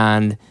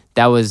 And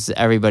that was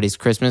everybody's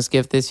Christmas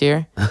gift this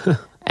year.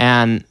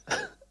 And,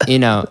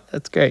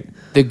 that's great.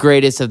 The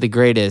greatest of the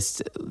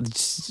greatest.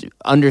 Just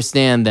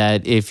understand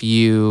that if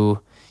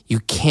you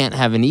can't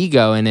have an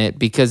ego in it,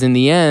 because in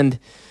the end,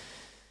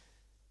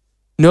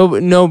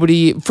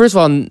 nobody. First of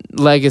all,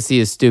 legacy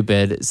is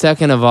stupid.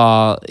 Second of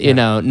all,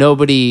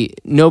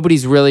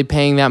 nobody's really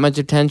paying that much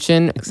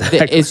attention.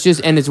 Exactly. It's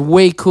just, and it's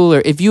way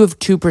cooler if you have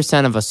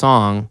 2% of a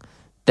song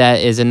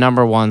that is a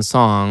number one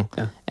song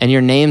and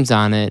your name's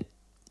on it.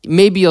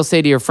 maybe you'll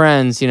say to your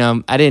friends,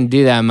 I didn't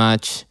do that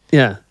much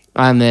Yeah.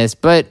 on this,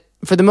 but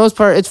for the most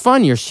part, it's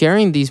fun. You're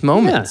sharing these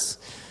moments.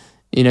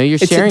 You're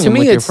sharing them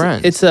with your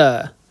friends. It's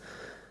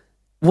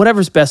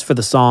whatever's best for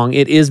the song.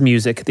 It is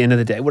music at the end of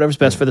the day. Whatever's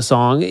best for the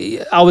song.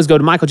 I always go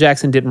to Michael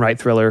Jackson. Didn't write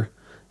Thriller.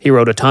 He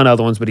wrote a ton of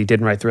other ones, but he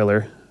didn't write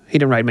Thriller. He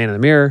didn't write Man in the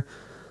Mirror.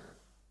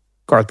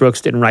 Garth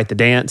Brooks didn't write The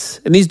Dance.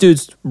 And these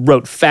dudes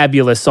wrote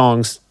fabulous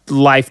songs,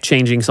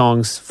 life-changing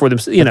songs for them.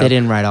 They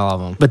didn't write all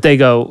of them. But they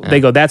go,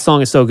 that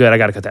song is so good, I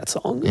got to cut that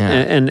song. Yeah.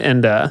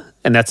 And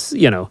that's,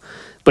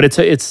 but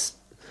it's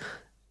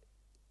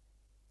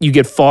you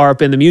get far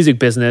up in the music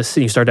business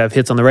and you start to have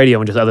hits on the radio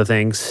and just other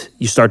things.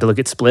 You start to look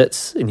at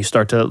splits and you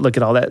start to look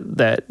at all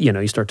that,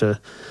 you start to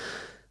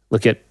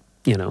look at,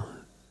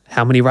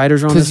 how many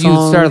writers are on the song.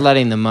 Because you start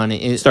letting the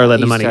money.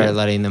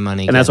 Letting the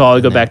money. And that's all I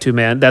go back to,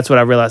 man. That's what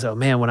I realized. Oh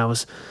man, when I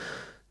was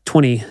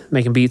 20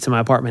 making beats in my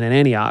apartment in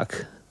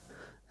Antioch,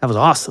 that was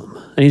awesome.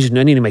 I need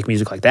to make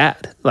music like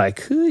that.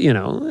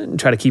 And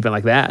try to keep it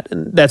like that.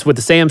 And that's with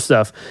the Sam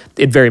stuff.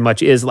 It very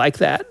much is like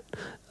that.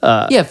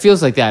 It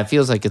feels like that. It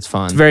feels like it's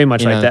fun. It's very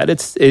much like that.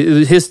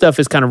 His stuff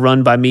is kind of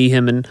run by me,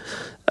 him, and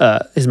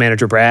his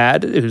manager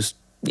Brad, who's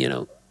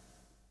kind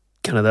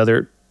of the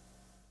other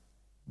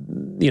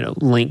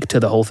link to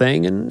the whole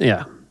thing,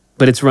 and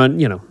but it's run.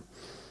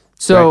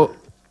 So, right.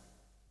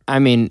 I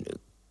mean,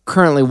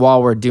 currently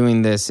while we're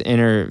doing this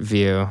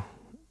interview,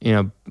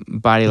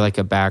 Body Like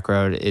a Back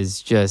Road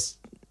is just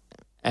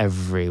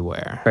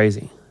everywhere.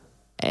 Crazy.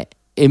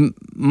 It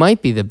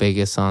might be the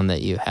biggest song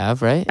that you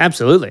have, right?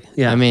 Absolutely.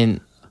 Yeah. I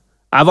mean,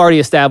 I've already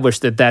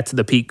established that that's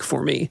the peak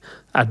for me.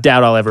 I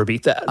doubt I'll ever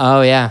beat that.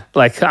 Oh yeah.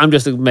 I'm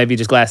just maybe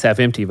just glass half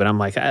empty, but I'm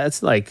like,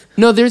 that's like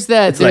no. There's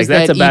that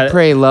Eat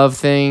Pray Love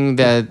thing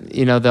that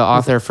the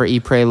author for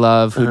Eat Pray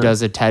Love who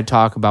does a TED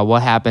Talk about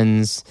what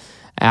happens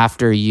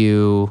after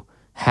you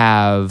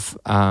have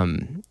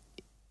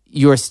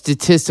your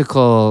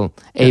statistical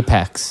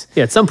apex.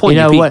 Yeah, at some point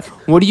you peak.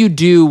 What do you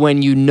do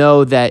when you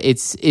know that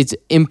it's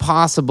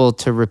impossible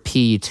to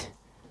repeat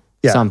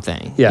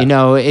something? Yeah.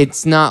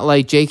 It's not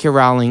like J.K.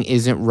 Rowling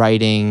isn't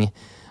writing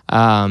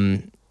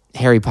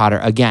Harry Potter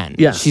again.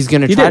 Yeah. She's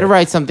going to try to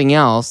write something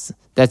else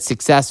that's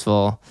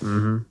successful,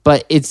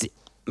 but it's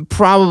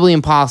probably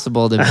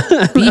impossible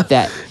to beat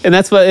that. And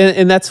that's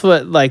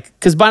what like,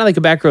 because Body Like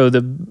a Back Road,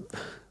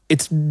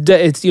 it's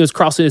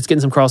crossing, it's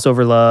getting some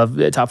crossover love,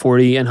 top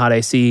 40 and Hot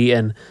AC,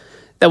 and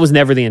that was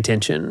never the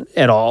intention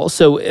at all.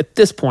 So at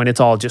this point, it's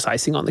all just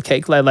icing on the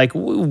cake. Like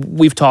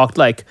we've talked,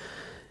 like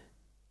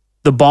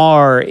the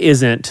bar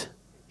isn't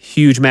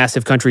huge,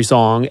 massive country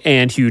song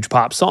and huge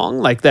pop song.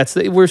 Like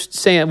we're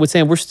saying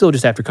we're still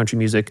just after country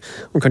music.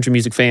 We're country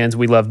music fans.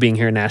 We love being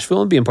here in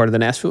Nashville and being part of the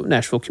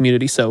Nashville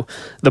community. So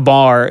the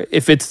bar,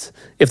 if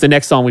the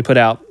next song we put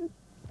out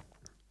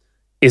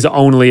is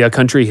only a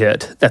country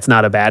hit, that's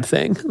not a bad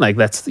thing. Like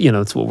that's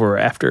what we're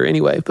after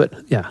anyway. But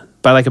yeah,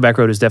 Body Like a Back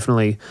Road is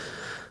definitely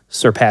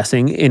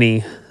surpassing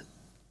any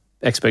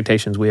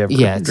expectations we ever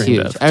it's dreamed huge.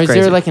 of. It's Is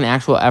crazy. there like an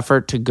actual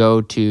effort to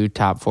go to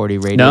top 40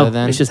 radio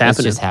then? It's just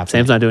happening.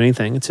 Sam's not doing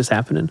anything. It's just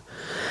happening.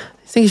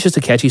 I think it's just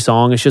a catchy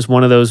song. It's just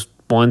one of those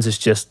ones that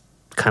just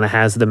kind of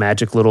has the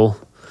magic little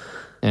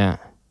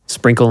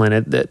sprinkle in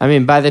it. That I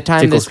mean, by the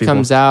time this people.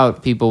 comes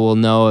out, people will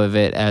know of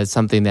it as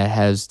something that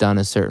has done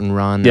a certain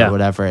run or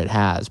whatever it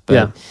has.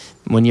 But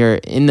when you're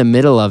in the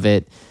middle of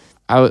it,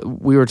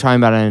 we were talking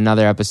about it in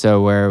another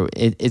episode where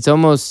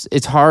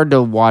it's hard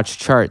to watch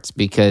charts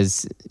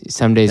because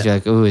some days you're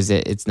like, oh,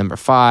 it's number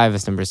 5,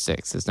 it's number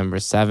 6, it's number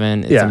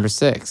 7, it's number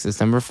 6, it's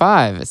number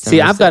 5. It's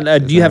I've got.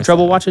 Do you have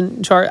trouble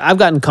watching chart? I've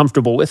gotten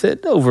comfortable with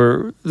it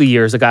over the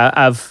years. Like I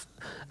have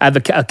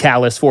a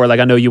callus for it.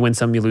 Like I know you win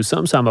some, you lose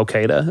some, so I'm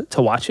okay to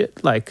watch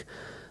it. Like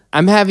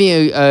I'm having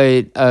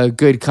a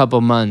good couple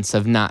months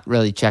of not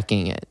really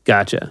checking it.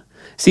 Gotcha.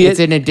 See, it's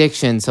an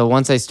addiction. So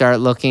once I start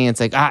looking,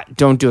 it's like,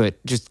 don't do it.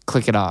 Just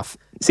click it off.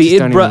 See,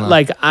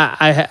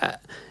 I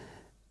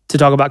to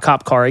talk about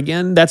Cop Car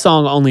again, that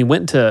song only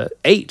went to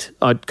 8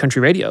 on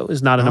country radio.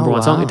 It's not a number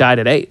one song. It died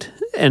at 8.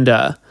 And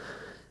it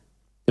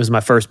was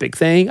my first big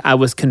thing. I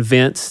was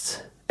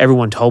convinced,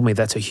 everyone told me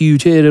that's a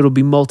huge hit. It'll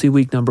be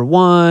multi-week number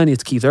 1.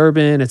 It's Keith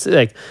Urban. It's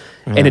like,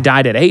 and it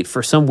died at 8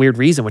 for some weird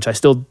reason, which I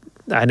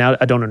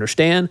don't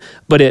understand.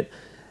 But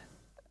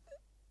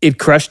it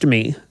crushed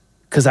me.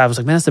 Because I was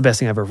like, man, that's the best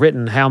thing I've ever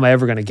written. How am I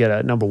ever going to get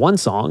a number 1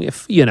 song?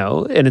 If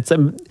and it's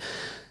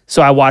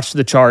so I watched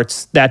the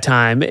charts that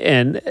time,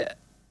 and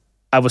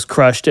I was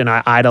crushed, and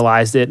I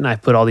idolized it, and I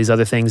put all these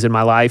other things in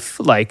my life,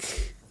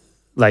 like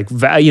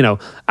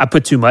I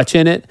put too much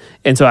in it,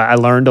 and so I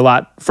learned a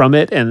lot from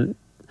it. And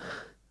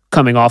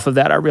coming off of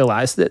that, I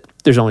realized that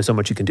there's only so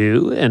much you can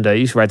do, and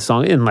you should write the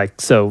song. And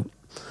so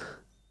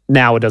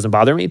now it doesn't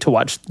bother me to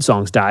watch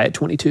songs die at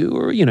 22,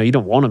 or you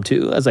don't want them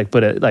to. I was like,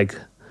 but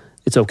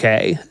it's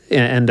okay.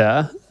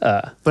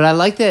 But I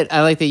like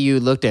that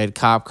you looked at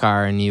Cop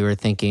Car and you were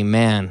thinking,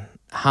 man,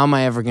 how am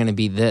I ever going to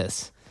beat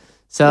this?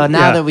 So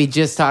now that we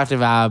just talked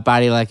about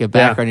Body Like a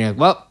Back Road, you're like,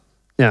 well,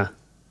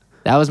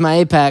 That was my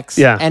apex.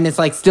 Yeah. And it's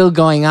like still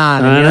going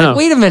on. And I you're know. like,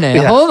 wait a minute,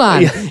 Yeah. hold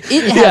on. Yeah.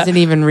 It hasn't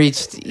even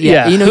reached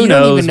yet. You know, who you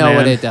knows, don't even know man.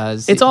 what it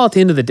does. It's all at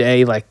the end of the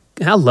day, like,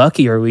 how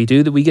lucky are we,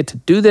 dude, that we get to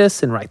do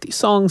this and write these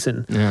songs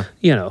and,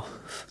 you know,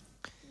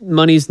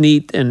 money's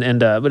neat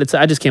but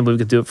I just can't believe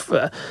we could do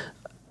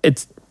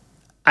it.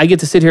 I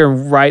get to sit here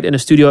and write in a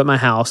studio at my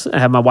house. I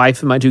have my wife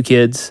and my 2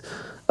 kids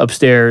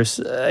upstairs.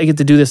 I get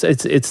to do this.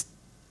 It's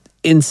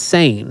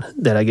insane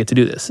that I get to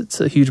do this.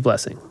 It's a huge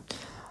blessing.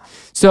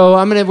 So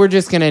I'm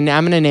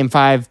gonna name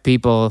 5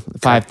 people,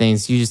 5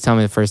 things. You just tell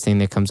me the first thing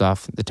that comes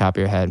off the top of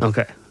your head.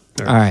 Okay.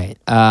 All right.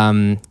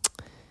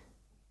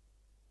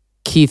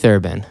 Keith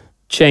Urban.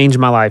 Change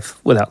my life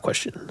without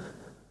question.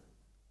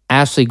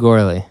 Ashley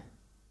Gorley.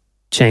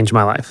 Change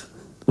my life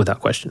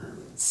without question.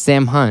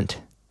 Sam Hunt.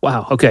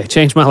 Wow. Okay.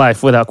 Change my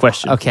life without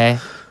question. Okay.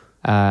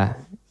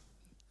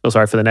 So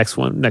sorry for the next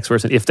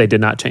person. If they did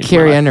not change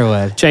Carrie my life.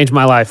 Underwood. Change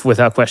my life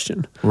without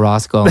question.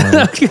 Ross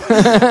Golan.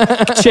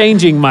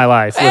 Changing my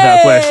life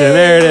without question.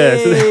 There it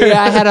is.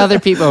 Yeah, I had other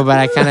people, but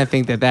I kind of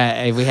think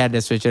that we had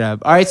to switch it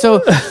up. All right, so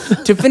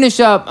to finish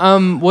up,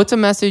 what's a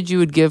message you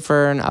would give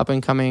for an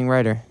up-and-coming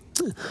writer?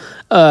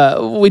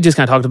 We just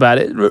kind of talked about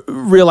it.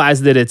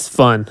 Realize that it's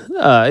fun.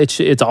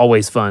 It's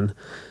always fun.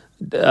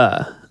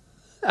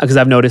 Because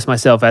I've noticed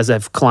myself as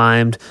I've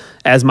climbed,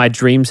 as my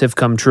dreams have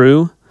come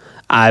true,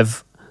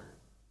 I've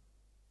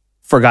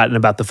forgotten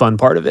about the fun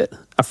part of it.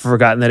 I've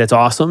forgotten that it's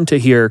awesome to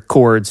hear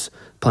chords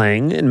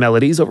playing and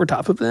melodies over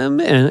top of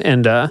them.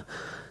 And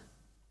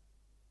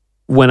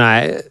when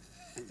I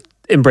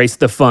embrace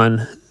the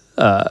fun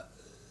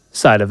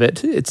side of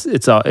it,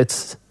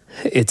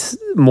 it's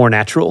more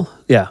natural.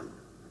 Yeah.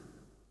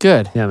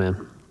 Good. Yeah,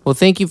 man. Well,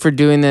 thank you for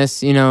doing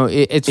this. You know,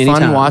 it's fun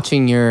Anytime.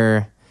 watching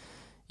your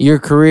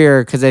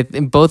career, because I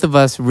think both of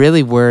us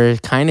really were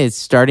kind of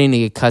starting to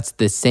get cuts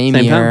the same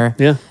year. Time.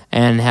 Yeah.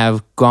 And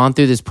have gone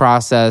through this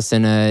process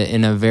in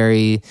a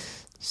very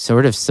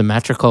sort of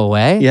symmetrical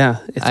way. Yeah,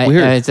 it's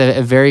weird. It's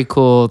a very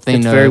cool thing.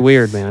 It's very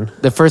weird, man.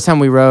 The first time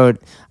we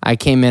wrote, I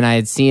came in, I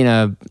had seen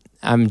I'm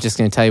just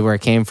going to tell you where I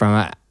came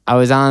from. I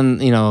was on,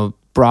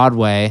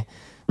 Broadway,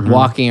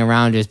 walking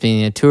around just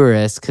being a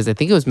tourist, because I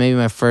think it was maybe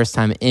my first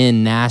time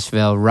in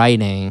Nashville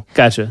writing.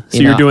 Gotcha. So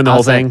you're doing the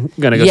whole thing?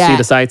 Gonna go see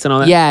the sights and all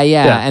that?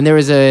 Yeah. And there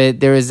was a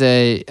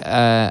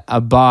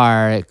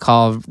bar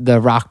called the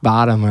Rock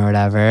Bottom or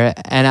whatever,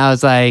 and I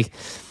was like,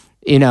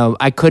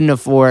 I couldn't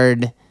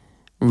afford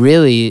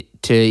really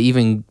to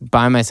even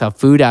buy myself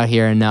food out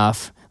here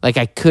enough. Like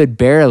I could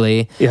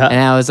barely. Yeah.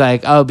 And I was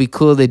like, oh, it'd be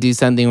cool to do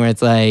something where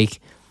it's like,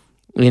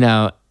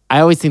 I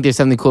always think there's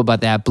something cool about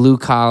that blue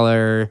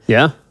collar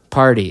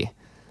party,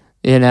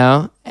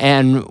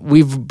 and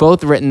we've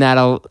both written that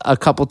a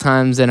couple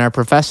times in our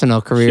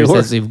professional careers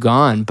as we've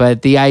gone.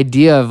 But the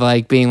idea of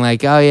like being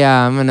like, oh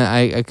yeah,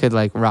 I could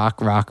like rock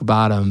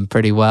bottom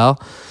pretty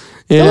well.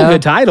 Still a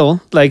good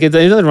title. Like,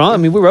 there's nothing wrong. I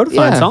mean, we wrote a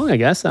fine song, I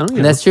guess. I don't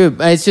know. That's true.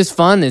 It's just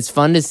fun. It's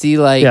fun to see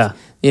like,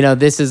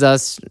 this is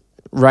us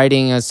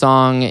writing a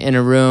song in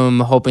a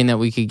room, hoping that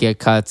we could get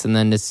cuts, and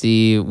then to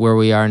see where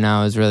we are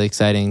now is really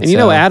exciting. And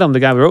Adam, the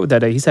guy we wrote with that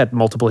day, he's had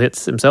multiple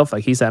hits himself.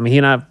 Like he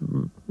and I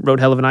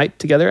wrote Hell of a Night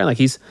together, and like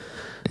he's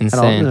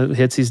insane. had all the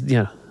hits.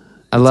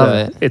 I love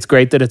it. It's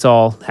great that it's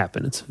all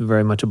happened. It's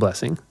very much a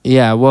blessing.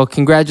 Yeah. Well,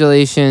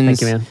 congratulations.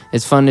 Thank you, man.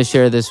 It's fun to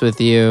share this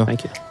with you.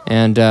 Thank you.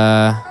 And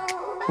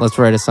let's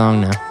write a song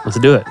now. Let's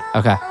do it.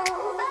 Okay.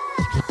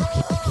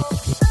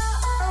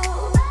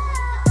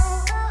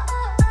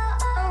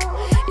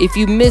 If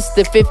you missed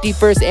the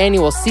 51st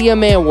Annual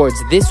CMA Awards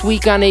this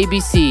week on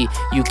ABC,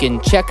 you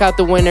can check out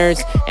the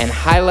winners and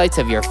highlights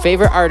of your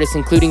favorite artists,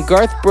 including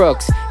Garth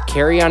Brooks,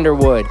 Carrie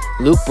Underwood,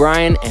 Luke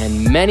Bryan,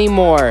 and many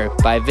more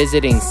by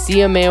visiting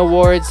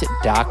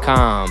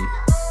CMAAwards.com.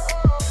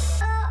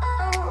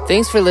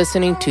 Thanks for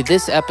listening to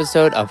this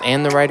episode of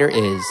And the Writer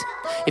Is.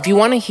 If you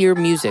want to hear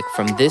music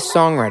from this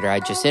songwriter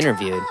I just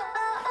interviewed,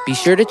 be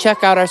sure to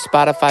check out our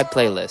Spotify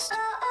playlist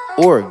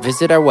or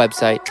visit our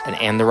website at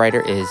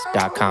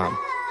andthewriteris.com.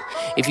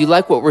 If you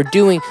like what we're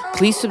doing,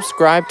 please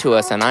subscribe to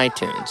us on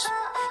iTunes.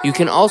 You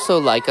can also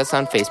like us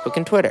on Facebook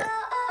and Twitter.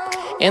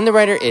 And the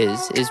Writer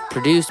is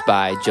produced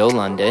by Joe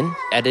London,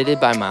 edited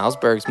by Miles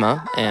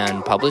Bergsma,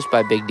 and published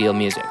by Big Deal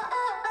Music.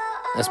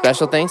 A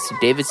special thanks to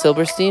David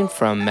Silverstein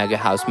from Mega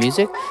House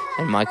Music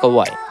and Michael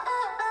White.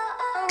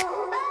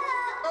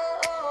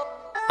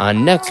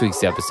 On next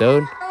week's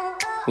episode,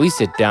 we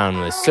sit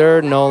down with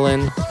Sir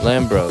Nolan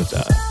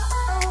Lambrosa.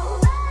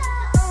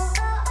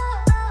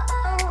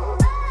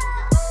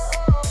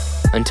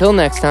 Until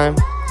next time,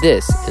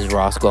 this is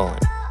Ross Golan.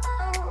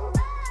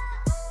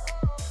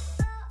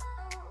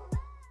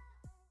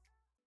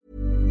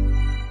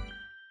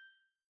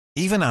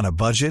 Even on a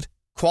budget,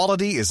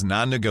 quality is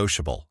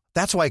non-negotiable.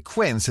 That's why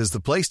Quince is the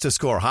place to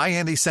score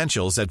high-end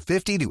essentials at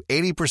 50 to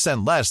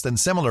 80% less than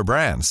similar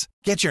brands.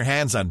 Get your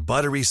hands on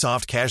buttery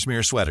soft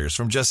cashmere sweaters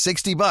from just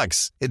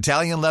 $60,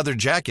 Italian leather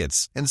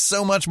jackets, and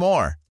so much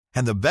more.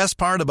 And the best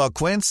part about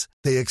Quince,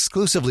 they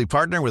exclusively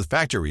partner with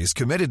factories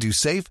committed to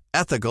safe,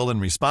 ethical,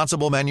 and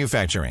responsible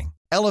manufacturing.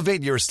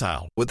 Elevate your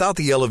style without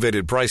the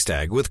elevated price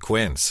tag with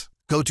Quince.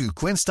 Go to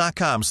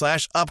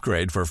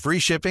quince.com/upgrade for free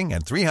shipping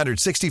and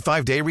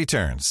 365-day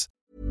returns.